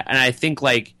 and I think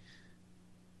like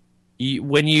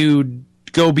when you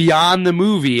go beyond the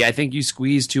movie, I think you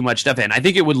squeeze too much stuff in. I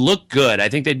think it would look good. I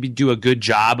think they'd do a good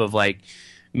job of like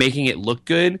making it look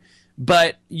good,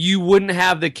 but you wouldn't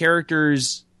have the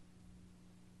characters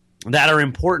that are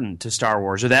important to Star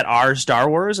Wars or that are Star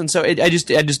Wars, and so I just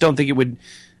don't think it would.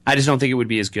 I just don't think it would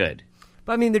be as good.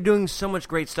 But I mean, they're doing so much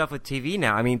great stuff with TV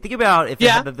now. I mean, think about if they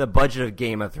had the budget of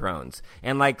Game of Thrones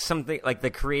and like something like the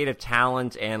creative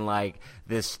talent and like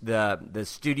the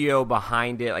studio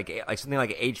behind it, like something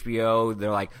like HBO. They're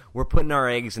like, we're putting our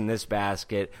eggs in this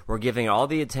basket. We're giving it all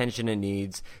the attention it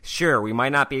needs. Sure, we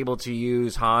might not be able to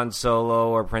use Han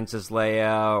Solo or Princess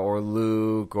Leia or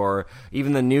Luke or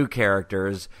even the new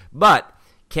characters, but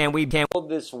can we build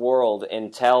this world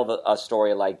and tell a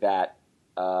story like that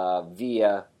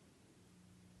via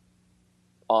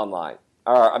online,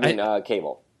 or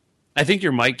cable? I think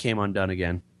your mic came undone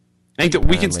again. I think that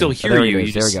we can still hear you.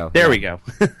 There we go.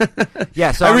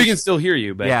 Yeah, so we can still hear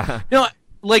you, but no,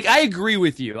 like I agree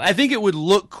with you. I think it would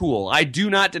look cool. I do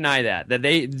not deny that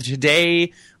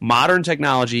today modern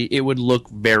technology, it would look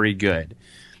very good.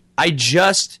 I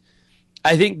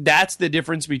think that's the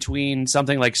difference between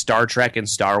something like Star Trek and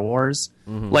Star Wars.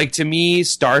 Mm-hmm. Like to me,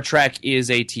 Star Trek is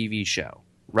a TV show,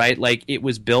 right? Like it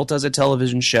was built as a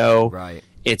television show. Right.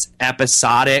 It's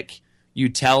episodic. You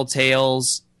tell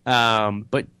tales.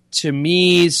 But to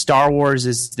me, Star Wars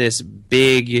is this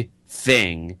big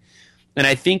thing. And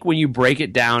I think when you break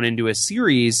it down into a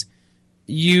series,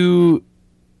 you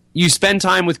spend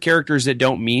time with characters that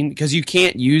don't mean, because you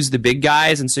can't use the big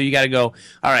guys. And so you got to go,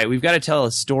 all right, we've got to tell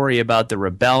a story about the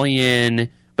rebellion.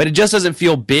 But it just doesn't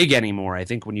feel big anymore, I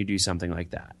think, when you do something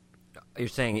like that. You're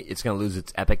saying it's going to lose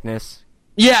its epicness?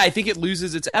 Yeah, I think it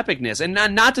loses its epicness. And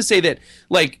not to say that,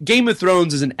 like, Game of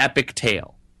Thrones is an epic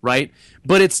tale, right?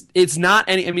 But it's not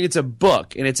any... I mean, it's a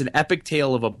book, and it's an epic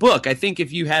tale of a book. I think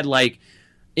if you had, like...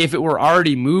 If it were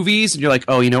already movies, and you're like,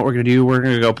 oh, you know what we're going to do? We're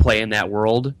going to go play in that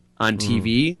world on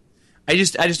TV. I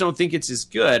just don't think it's as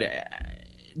good.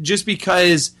 just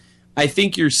because I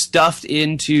think you're stuffed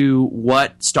into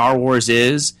what Star Wars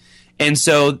is. And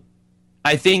so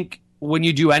I think when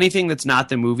you do anything that's not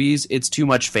the movies, it's too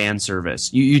much fan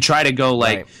service. You try to go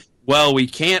like, well, we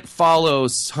can't follow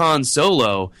Han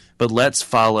Solo, but let's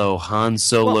follow Han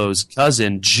Solo's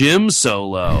cousin, Jim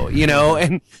Solo, you know?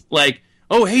 And like,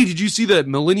 oh, hey, did you see the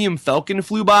Millennium Falcon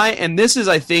flew by? And this is,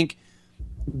 I think,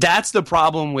 that's the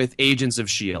problem with Agents of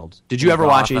S.H.I.E.L.D. Did you ever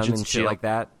watch Agents of S.H.I.E.L.D.? Like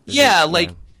that?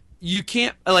 You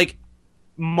can't, like,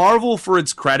 Marvel, for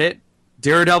its credit,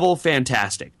 Daredevil,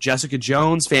 fantastic. Jessica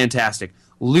Jones, fantastic.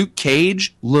 Luke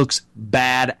Cage looks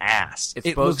badass. It's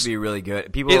supposed to be really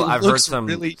good. I've heard some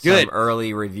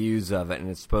early reviews of it, and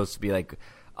it's supposed to be like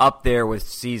up there with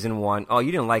season 1. Oh,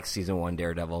 you didn't like season 1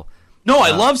 Daredevil? No,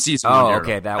 I love season 1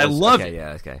 Daredevil. Okay, I loved it. Yeah,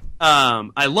 okay.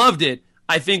 I loved it.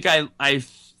 I think I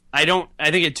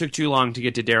think it took too long to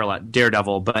get to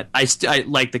Daredevil, but I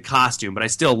like the costume, but I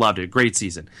still loved it. Great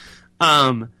season.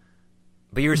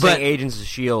 But you were saying Agents of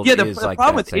S.H.I.E.L.D. Yeah, the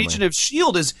problem with Agent of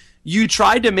S.H.I.E.L.D. is you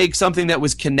tried to make something that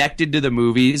was connected to the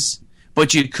movies,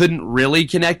 but you couldn't really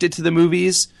connect it to the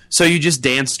movies, so you just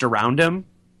danced around them.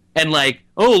 And like,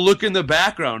 oh, look in the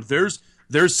background. There's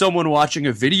someone watching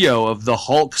a video of the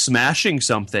Hulk smashing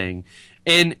something.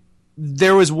 And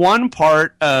there was one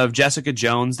part of Jessica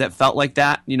Jones that felt like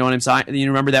that. You know what I'm saying? You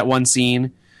remember that one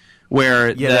scene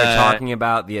where they're talking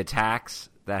about the attacks?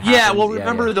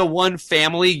 Remember the one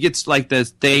family gets like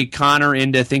they con her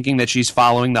into thinking that she's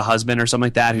following the husband or something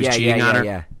like that who's cheating on her.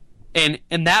 Yeah.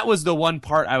 And that was the one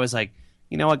part I was like,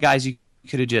 you know what, guys, you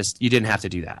didn't have to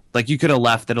do that. Like, you could have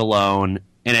left it alone,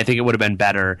 and I think it would have been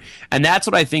better. And that's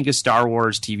what I think a Star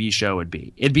Wars TV show would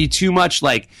be. It'd be too much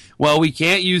like, well, we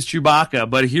can't use Chewbacca,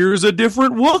 but here's a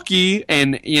different Wookiee,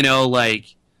 and you know,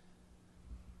 like,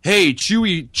 hey,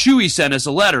 Chewie sent us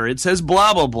a letter. It says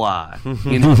blah blah blah.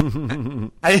 You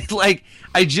know,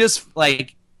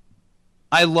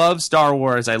 I love Star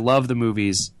Wars. I love the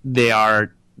movies. They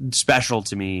are special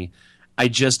to me. I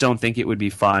just don't think it would be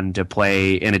fun to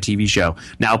play in a TV show.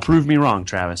 Now, prove me wrong,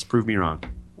 Travis. Prove me wrong.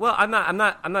 Well, I'm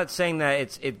not saying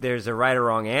that there's a right or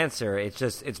wrong answer. It's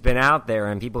just it's been out there,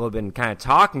 and people have been kind of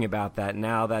talking about that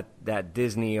now that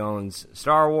Disney owns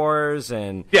Star Wars,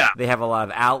 and they have a lot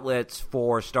of outlets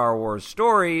for Star Wars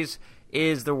stories.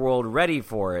 Is the world ready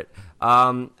for it?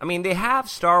 I mean, they have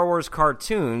Star Wars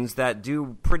cartoons that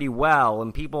do pretty well,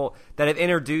 and people that have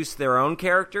introduced their own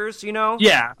characters, you know?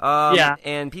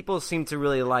 And people seem to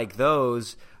really like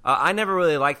those. I never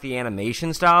really liked the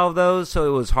animation style of those, so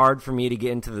it was hard for me to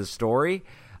get into the story.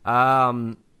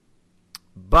 I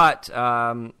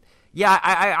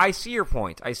see your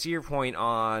point. I see your point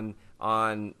on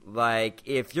like,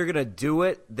 if you're gonna do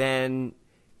it, then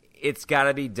it's got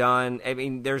to be done. I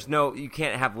mean, you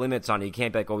can't have limits on it. You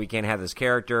can't be like, oh, we can't have this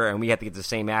character, and we have to get the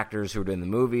same actors who are doing the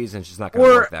movies, and it's just not going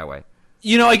to work that way.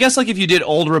 You know, I guess like if you did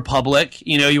Old Republic,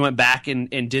 you know, you went back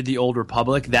and did the Old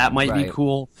Republic, that might be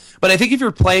cool. But I think if you're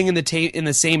playing in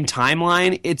the same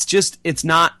timeline, it's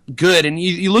not good. And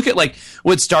you look at like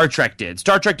what Star Trek did.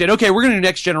 Star Trek did, okay, we're going to do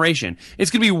Next Generation. It's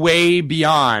going to be way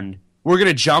beyond. We're going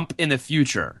to jump in the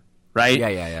future. Right?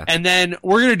 Yeah. And then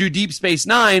we're going to do Deep Space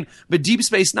Nine, but Deep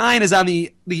Space Nine is on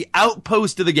the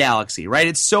outpost of the galaxy, right?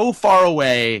 It's so far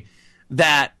away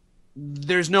that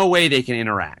there's no way they can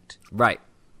interact. Right.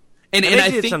 And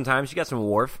I think sometimes you got some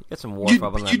Worf. You got some Worf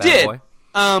up on that bad boy.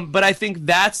 But I think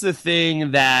that's the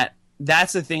thing that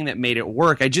made it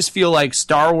work. I just feel like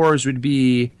Star Wars would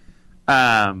be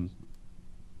I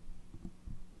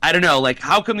don't know, like,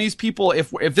 how come these people,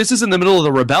 if this is in the middle of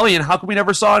the rebellion, how come we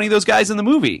never saw any of those guys in the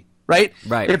movie? Right?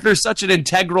 If they're such an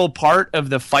integral part of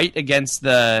the fight against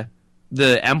the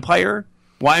Empire,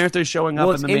 why aren't they showing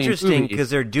up in the main movie? Well, it's interesting because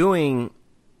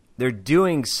they're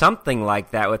doing something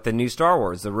like that with the new Star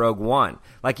Wars, the Rogue One.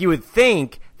 Like, you would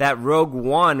think that Rogue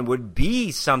One would be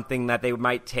something that they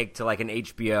might take to like an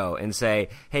HBO and say,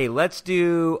 hey, let's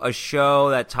do a show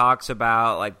that talks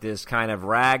about like this kind of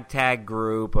ragtag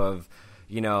group of,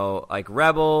 you know, like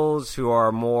rebels who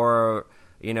are more,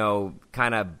 you know,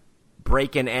 kind of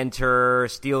break and enter,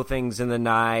 steal things in the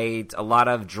night, a lot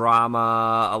of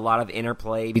drama, a lot of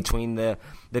interplay between the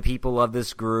people of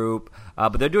this group.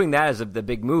 But they're doing that as the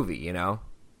big movie, you know?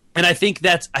 And I think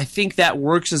that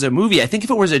works as a movie. I think if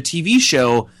it was a TV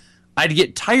show, I'd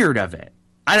get tired of it.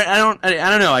 I don't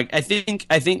know. I think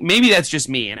maybe that's just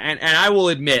me. And I will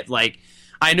admit, like,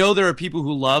 I know there are people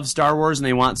who love Star Wars and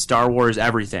they want Star Wars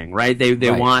everything, right?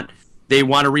 They want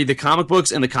to read the comic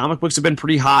books, and the comic books have been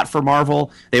pretty hot for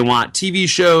Marvel. They want TV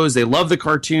shows. They love the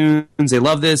cartoons. They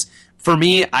love this. For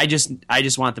me, I just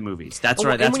want the movies. That's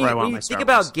right. That's where I want my Star Wars. Think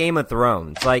about Game of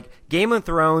Thrones. Like, Game of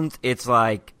Thrones, it's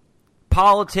like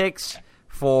politics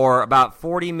for about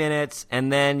 40 minutes,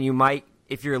 and then you might,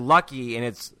 if you're lucky and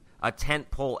it's a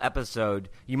tentpole episode,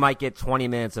 you might get 20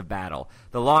 minutes of battle.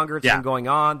 The longer it's been going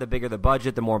on, the bigger the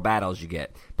budget, the more battles you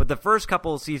get. But the first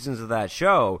couple of seasons of that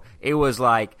show, it was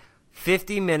like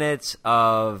 50 minutes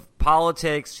of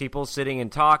politics, people sitting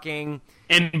and talking,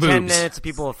 and 10 minutes of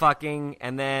people fucking,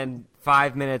 and then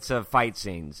 5 minutes of fight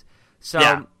scenes.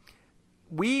 So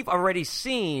we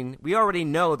already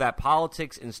know that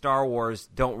politics and Star Wars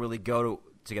don't really go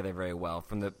together very well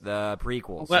from the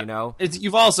prequels, you know?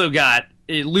 You've also got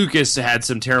Lucas had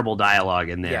some terrible dialogue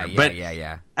in there.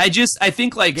 Yeah. I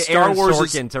think like Get Star Aaron Wars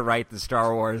Sorkin to write the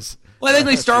Star Wars. Well, I think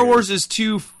like Star Wars is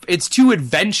too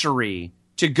adventure-y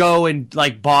to go and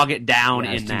like bog it down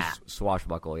in that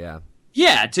swashbuckle.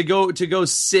 Yeah, to go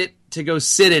sit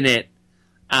in it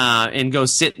and go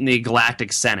sit in the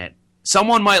Galactic Senate.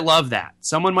 Someone might love that.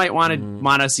 Someone might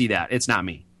want to see that. It's not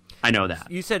me. I know that.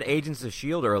 You said Agents of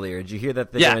S.H.I.E.L.D. earlier. Did you hear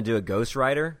that they're going to do a Ghost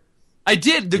Rider? I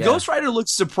did. The Ghost Rider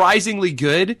looks surprisingly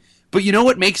good, but you know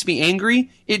what makes me angry?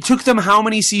 It took them how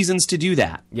many seasons to do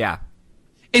that? Yeah.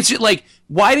 It's like,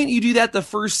 why didn't you do that the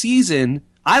first season?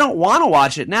 I don't want to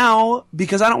watch it now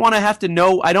because I don't want to have to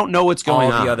know. I don't know what's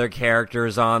going on. All the other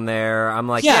characters on there. I'm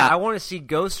like, I want to see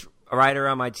Ghost Rider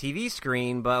on my TV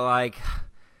screen, but like,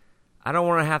 I don't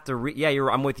want to have to.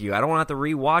 I'm with you. I don't want to have to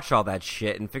rewatch all that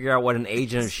shit and figure out what an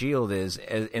Agent of S.H.I.E.L.D. is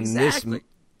in this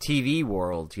TV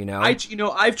world. You know,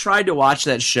 I've tried to watch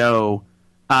that show.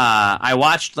 I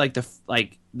watched like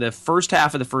the first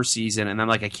half of the first season, and I'm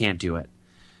like, I can't do it.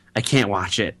 I can't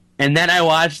watch it. And then I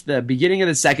watched the beginning of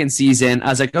the second season. I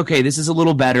was like, okay, this is a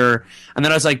little better. And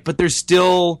then I was like, but there's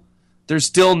still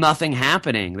nothing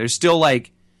happening. There's still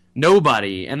like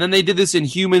nobody. And then they did this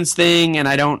Inhumans thing, and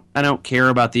I don't care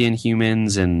about the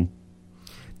Inhumans. And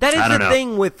that is the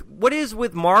thing with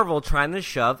Marvel trying to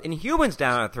shove Inhumans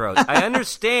down our throats. I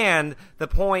understand the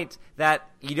point that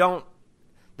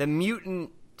the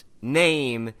mutant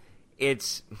name,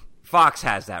 it's Fox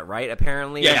has that, right?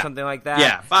 Apparently, or something like that.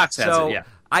 Yeah, Fox has it, yeah.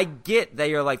 I get that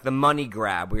you're like the money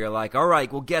grab, where you're like, all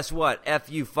right, well, guess what? F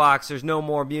you, Fox, there's no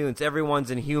more mutants. Everyone's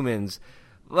Inhumans.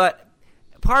 But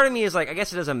part of me is like, I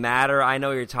guess it doesn't matter. I know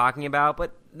what you're talking about.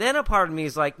 But then a part of me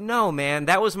is like, no, man,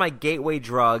 that was my gateway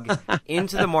drug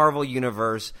into the Marvel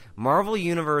Universe. Marvel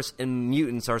Universe and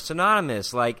mutants are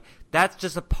synonymous. Like, that's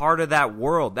just a part of that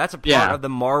world. That's a part of the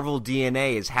Marvel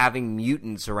DNA, is having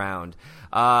mutants around.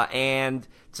 And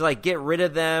to like get rid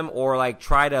of them or like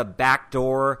try to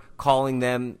backdoor calling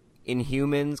them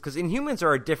Inhumans, because Inhumans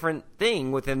are a different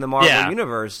thing within the Marvel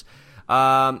Universe.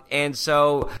 And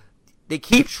so they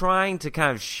keep trying to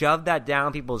kind of shove that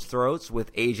down people's throats with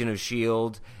Agent of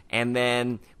S.H.I.E.L.D. and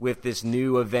then with this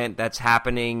new event that's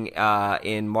happening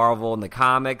in Marvel in the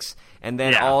comics. And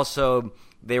then also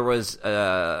there was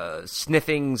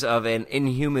sniffings of an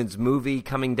Inhumans movie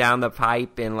coming down the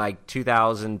pipe in like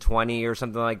 2020 or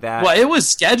something like that. Well, it was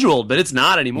scheduled, but it's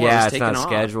not anymore. Yeah, it's not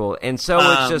scheduled. And so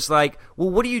it's just like,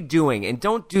 well, what are you doing? And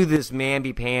don't do this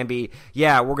mamby-pamby,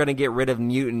 we're going to get rid of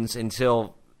mutants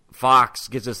until Fox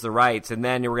gives us the rights, and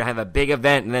then we're going to have a big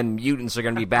event, and then mutants are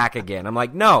going to be back again. I'm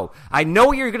like, no, I know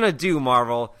what you're going to do,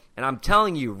 Marvel, and I'm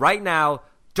telling you right now,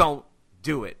 don't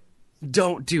do it.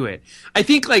 Don't do it. I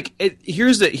think like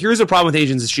here's a problem with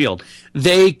Agents of S.H.I.E.L.D.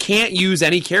 They can't use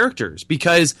any characters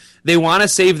because they want to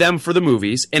save them for the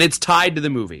movies, and it's tied to the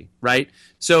movie, right?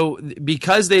 So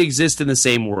because they exist in the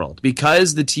same world,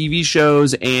 because the TV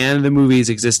shows and the movies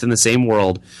exist in the same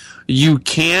world, you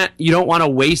don't want to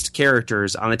waste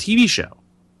characters on a TV show.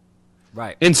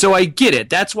 Right. And so I get it.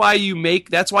 That's why you do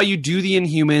the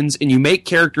Inhumans, and you make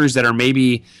characters that are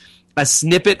maybe a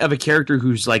snippet of a character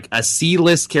who's like a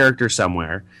C-list character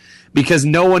somewhere, because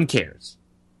no one cares.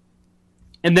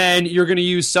 And then you're going to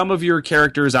use some of your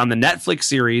characters on the Netflix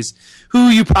series who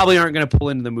you probably aren't going to pull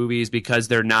into the movies because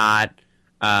they're not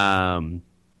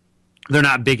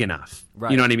big enough.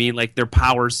 Right. You know what I mean? Like their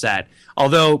power set.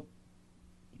 Although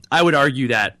I would argue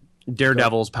that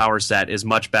Daredevil's power set is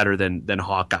much better than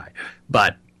Hawkeye,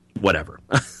 but whatever.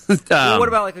 Well, what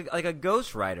about like a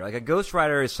Ghost Rider? Like a Ghost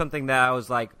Rider is something that I was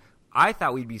like, I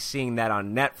thought we'd be seeing that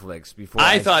on Netflix before.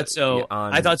 I thought so.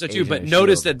 I thought so too. But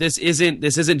notice that this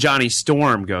isn't Johnny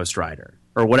Storm Ghost Rider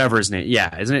or whatever his name.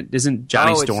 Yeah, isn't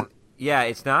Johnny Storm?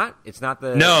 It's not. It's not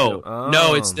the no.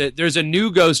 It's there's a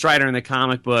new Ghost Rider in the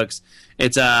comic books.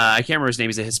 It's I can't remember his name.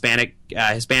 He's a Hispanic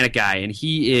guy, and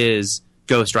he is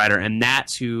Ghost Rider, and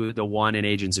that's who the one in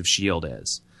Agents of S.H.I.E.L.D.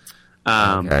 is.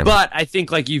 Okay. But I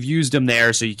think like you've used him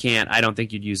there, so you can't. I don't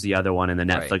think you'd use the other one in the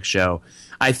Netflix show.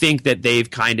 I think that they've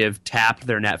kind of tapped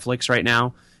their Netflix right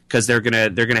now because they're gonna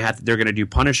do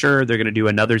Punisher. They're gonna do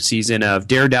another season of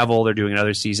Daredevil. They're doing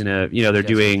another season of they're Jessica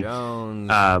doing Jones,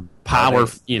 Power.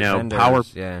 Defenders, Power.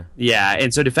 Yeah.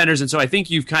 And so Defenders. And so I think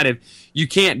you can't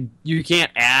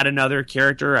add another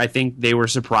character. I think they were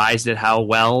surprised at how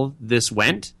well this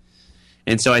went.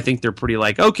 And so I think they're pretty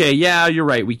like, okay, yeah, you're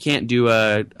right. We can't do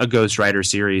a Ghost Rider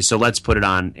series, so let's put it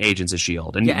on Agents of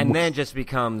S.H.I.E.L.D. And then it just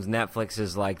becomes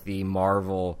Netflix's like the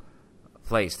Marvel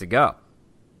place to go.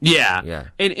 Yeah.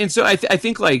 And so I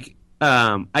think like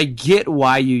I get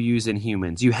why you use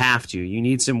Inhumans. You have to. You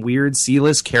need some weird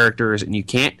C-list characters, and you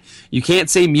can't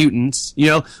say mutants.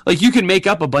 Like you can make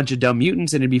up a bunch of dumb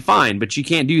mutants and it'd be fine, but you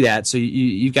can't do that. So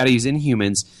you've got to use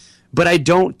Inhumans. But I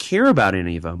don't care about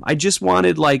any of them. I just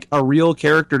wanted like a real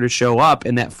character to show up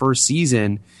in that first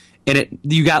season, and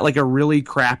you got like a really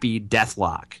crappy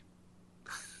Deathlock,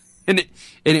 and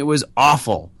it was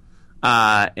awful.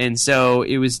 And so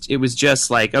it was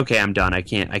just like, okay, I'm done. I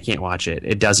can't watch it.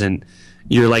 It doesn't.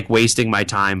 You're like wasting my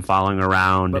time following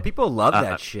around. But people love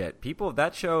that shit.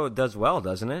 That show does well,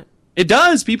 doesn't it? It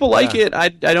does. People like it. I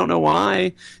don't know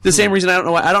why. The same reason I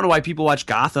don't know why people watch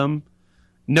Gotham.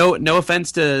 No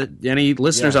offense to any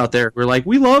listeners out there. We're like,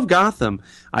 we love Gotham.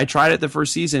 I tried it the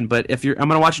first season, but I'm going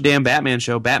to watch a damn Batman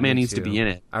show. Batman needs to be in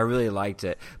it. I really liked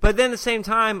it. But then at the same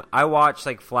time, I watched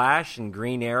like Flash and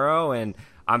Green Arrow, and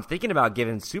I'm thinking about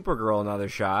giving Supergirl another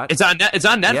shot. It's on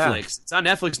Netflix. Yeah. It's on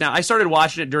Netflix now. I started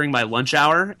watching it during my lunch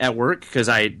hour at work because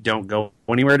I don't go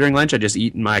anywhere during lunch. I just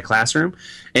eat in my classroom.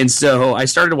 And so I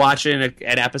started watching an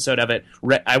episode of it.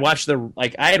 I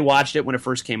had watched it when it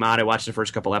first came out. I watched the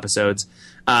first couple episodes.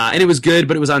 And it was good,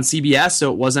 but it was on CBS,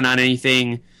 so it wasn't on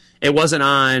anything. It wasn't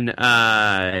on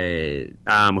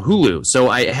Hulu. So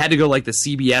I had to go like the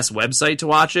CBS website to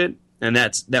watch it. And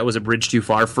that was a bridge too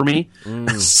far for me.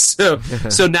 So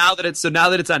now that it's on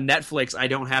Netflix, I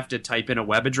don't have to type in a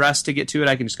web address to get to it.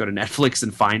 I can just go to Netflix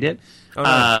and find it. Oh,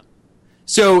 nice.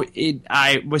 So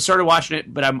I started watching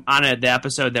it, but I'm on the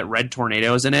episode that Red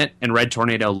Tornado is in it, and Red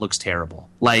Tornado looks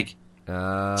terrible. Like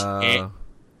terrible.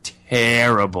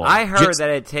 I heard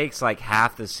that it takes like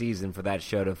half the season for that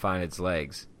show to find its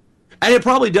legs. And it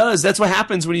probably does. That's what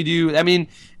happens when you do. I mean,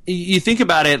 you think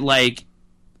about it like.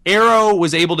 Arrow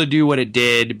was able to do what it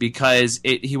did because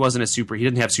he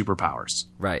didn't have superpowers.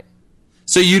 Right.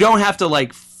 So you don't have to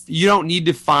you don't need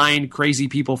to find crazy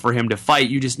people for him to fight.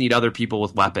 You just need other people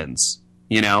with weapons,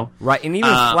 Right. And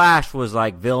even Flash was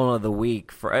like villain of the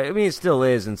week it still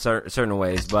is in certain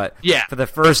ways, but yeah. For the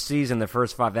first season, the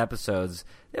first 5 episodes,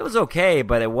 it was okay,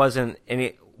 but it wasn't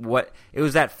it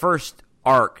was that first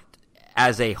arc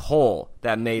as a whole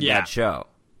that made that show.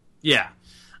 Yeah.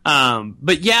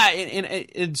 But yeah,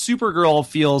 and Supergirl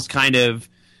feels kind of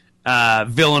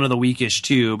villain of the weekish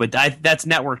too. But that's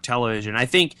network television. I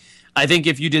think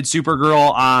if you did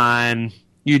Supergirl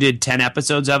you did 10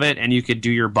 episodes of it, and you could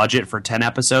do your budget for 10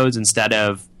 episodes instead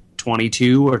of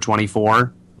 22 or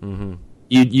 24,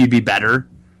 you'd be better.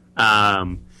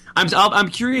 I'm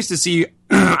curious to see.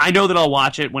 I know that I'll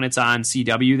watch it when it's on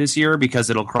CW this year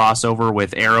because it'll cross over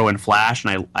with Arrow and Flash,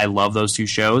 and I love those two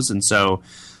shows, and so.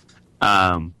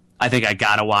 I think I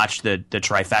gotta watch the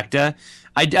trifecta.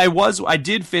 I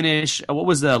did finish. What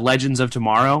was the Legends of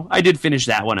Tomorrow? I did finish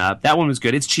that one up. That one was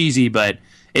good. It's cheesy, but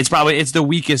it's the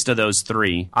weakest of those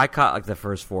 3. I caught like the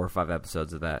first 4 or 5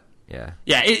 episodes of that. Yeah.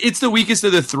 Yeah, it's the weakest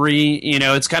of the 3.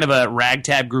 It's kind of a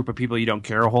ragtag group of people you don't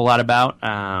care a whole lot about.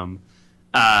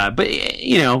 But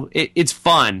it's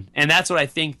fun, and that's what I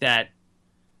think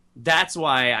that's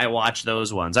why I watch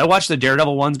those ones. I watch the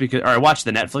Daredevil ones I watch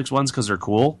the Netflix ones because they're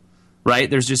cool. Right?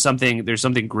 There's something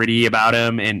gritty about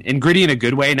them, and gritty in a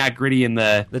good way, not gritty in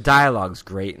the dialogue's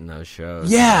great in those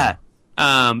shows. Yeah.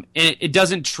 And it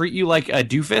doesn't treat you like a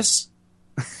doofus.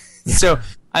 So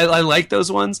I like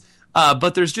those ones.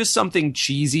 But there's just something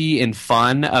cheesy and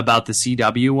fun about the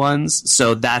CW ones,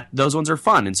 so that those ones are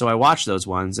fun, and so I watch those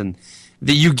ones, and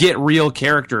you get real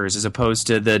characters as opposed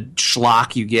to the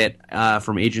schlock you get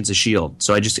from Agents of S.H.I.E.L.D.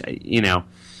 So I just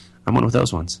I'm one with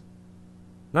those ones.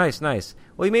 Nice.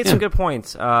 Well, you made some good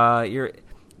points. The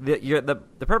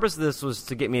purpose of this was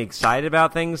to get me excited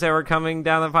about things that were coming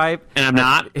down the pipe, and I'm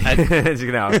not.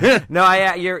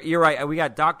 No, you're right. We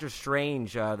got Doctor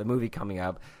Strange, the movie coming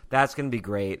up. That's going to be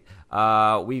great.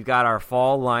 We've got our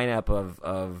fall lineup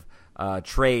of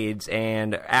trades,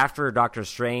 and after Doctor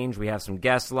Strange, we have some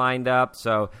guests lined up.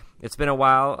 So it's been a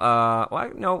while.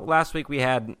 Last week we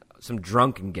had some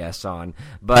drunken guests on,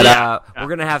 but we're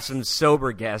gonna have some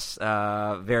sober guests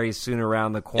very soon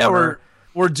around the corner. Yeah,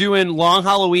 we're doing Long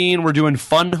Halloween. We're doing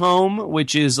Fun Home,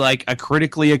 which is like a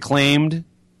critically acclaimed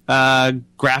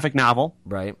graphic novel.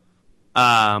 Right.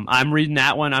 I'm reading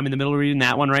that one. I'm in the middle of reading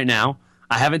that one right now.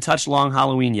 I haven't touched Long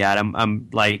Halloween yet. I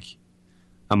want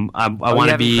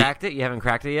to be. Cracked it? You haven't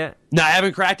cracked it yet? No, I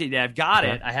haven't cracked it yet. I've got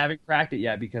it. I haven't cracked it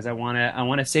yet because I want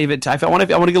to save it. I want to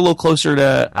get a little closer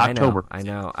to October. I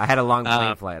know. I had a long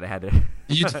plane flight. I had to.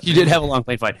 You did have a long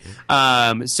plane flight.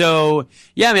 So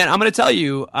yeah, man, I'm going to tell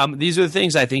you. These are the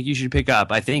things I think you should pick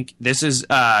up. I think this is.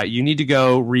 You need to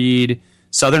go read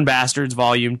Southern Bastards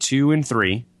Volume 2 and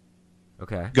 3.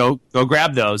 Okay. Go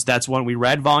grab those. That's one we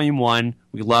read. Volume 1.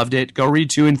 We loved it. Go read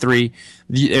 2 and 3.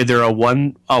 They're a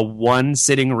one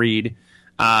sitting read.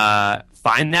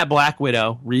 Find that Black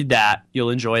Widow. Read that.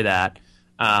 You'll enjoy that.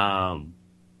 And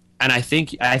I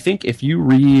think if you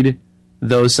read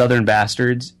those Southern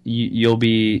Bastards, you'll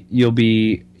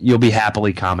be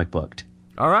happily comic booked.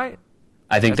 All right.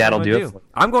 I think that'll do it.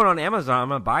 I'm going on Amazon. I'm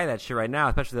gonna buy that shit right now,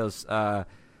 especially those.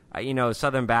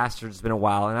 Southern Bastards. It's been a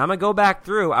while, and I'm gonna go back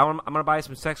through. I'm gonna buy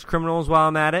some Sex Criminals while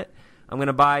I'm at it. I'm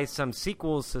gonna buy some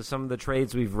sequels to some of the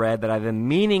trades we've read that I've been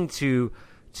meaning to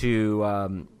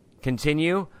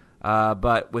continue.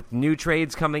 But with new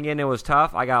trades coming in, it was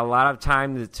tough. I got a lot of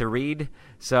time to read,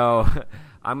 so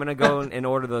I'm gonna go and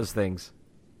order those things.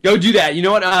 Go do that. You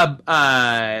know what? I've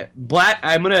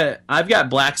got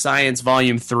Black Science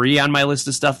Volume 3 on my list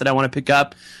of stuff that I want to pick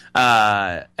up.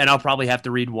 And I'll probably have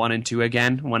to read 1 and 2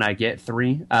 again when I get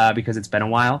 3, because it's been a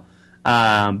while.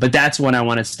 But that's one I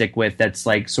want to stick with. That's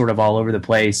like sort of all over the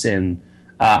place. And,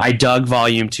 I dug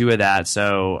Volume 2 of that.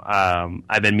 So,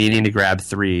 I've been meaning to grab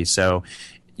 3. So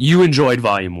you enjoed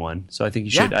Volume 1. So I think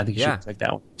you should, should check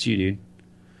that one too, dude.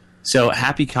 So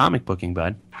happy comic booking,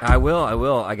 bud. I will.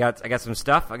 I got some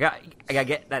stuff. I got to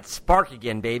get that spark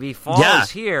again, baby. Fall is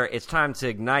here. It's time to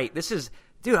ignite.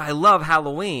 Dude, I love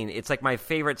Halloween. It's like my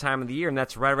favorite time of the year, and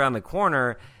that's right around the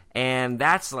corner. And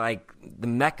that's like the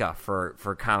mecca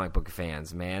for comic book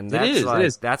fans, man. It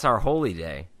is. That's our holy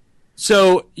day.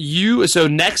 So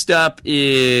next up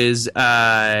is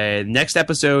next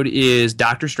episode is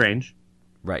Doctor Strange.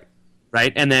 Right.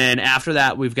 And then after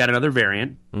that we've got another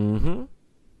variant. Mm-hmm.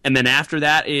 And then after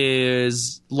that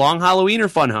is Long Halloween or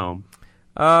Fun Home?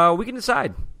 We can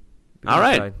decide. All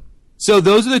right. So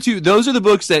those are the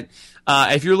books that,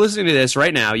 if you're listening to this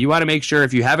right now, you want to make sure,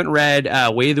 if you haven't read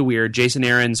Way of the Weird, Jason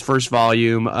Aaron's first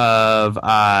volume of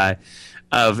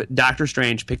Doctor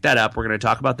Strange, pick that up. We're going to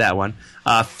talk about that one.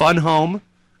 Fun Home,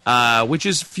 which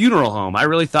is funeral home. I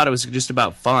really thought it was just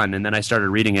about fun, and then I started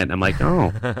reading it, and I'm like,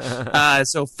 oh.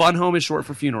 So Fun Home is short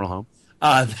for funeral home.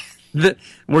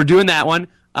 We're doing that one.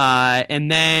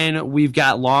 And then we've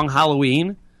got Long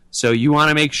Halloween. So you want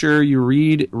to make sure you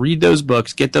read those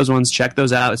books, get those ones, check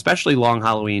those out, especially Long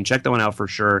Halloween. Check that one out for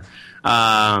sure.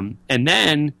 And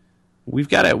then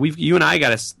you and I got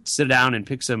to sit down and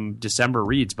pick some December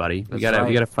reads, buddy. We got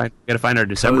to find our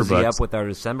December Cozy books. Up with our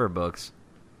December books.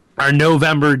 Our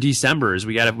November Decembers.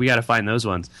 We got to find those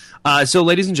ones. So,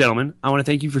 ladies and gentlemen, I want to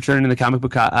thank you for tuning in the Comic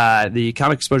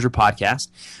Exposure podcast.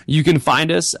 You can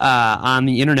find us on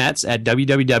the internets at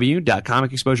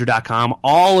www.comicexposure.com.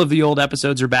 All of the old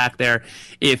episodes are back there.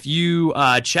 If you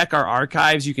check our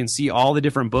archives, you can see all the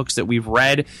different books that we've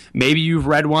read. Maybe you've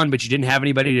read one, but you didn't have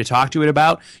anybody to talk to it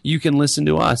about. You can listen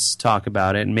to us talk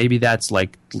about it, and maybe that's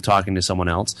like talking to someone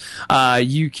else.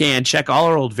 You can check all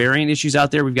our old variant issues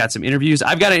out there. We've got some interviews.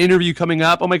 I've got an interview coming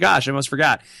up. Oh my gosh, I almost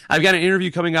forgot. I've got an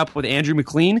interview coming up with Andrew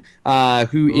McLean,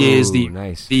 who is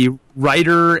the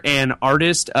writer and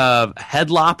artist of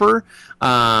Headlopper,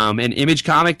 an Image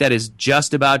comic that is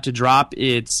just about to drop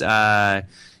its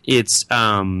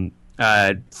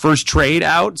first trade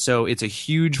out. So it's a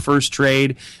huge first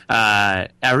trade.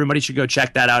 Everybody should go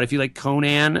check that out. If you like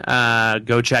Conan,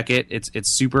 go check it.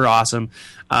 It's super awesome.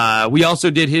 We also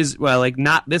did his,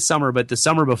 not this summer, but the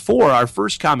summer before, our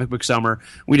first comic book summer,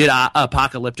 we did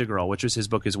Apocalyptic Girl, which was his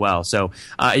book as well. So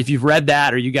if you've read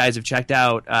that or you guys have checked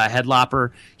out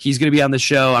Headlopper, he's going to be on the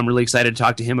show. I'm really excited to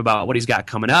talk to him about what he's got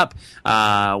coming up,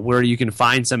 where you can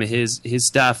find some of his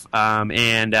stuff,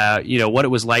 and what it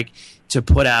was like to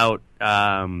put out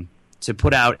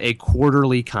a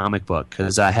quarterly comic book,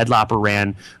 because Headlopper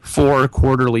ran 4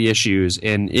 quarterly issues,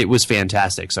 and it was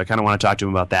fantastic. So I kind of want to talk to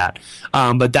him about that.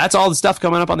 But that's all the stuff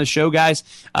coming up on the show, guys.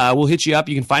 We'll hit you up.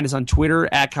 You can find us on Twitter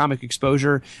at Comic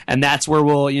Exposure, and that's where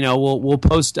we'll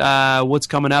post what's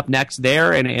coming up next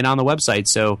there and on the website.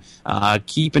 So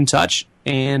keep in touch.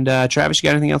 And Travis, you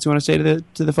got anything else you want to say to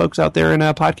the folks out there in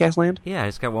podcast land? Yeah, I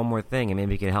just got one more thing, and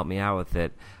maybe you can help me out with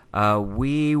it.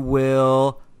 We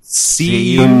will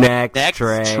see you next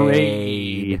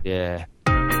trade. Yeah.